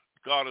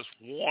 God is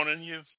warning you.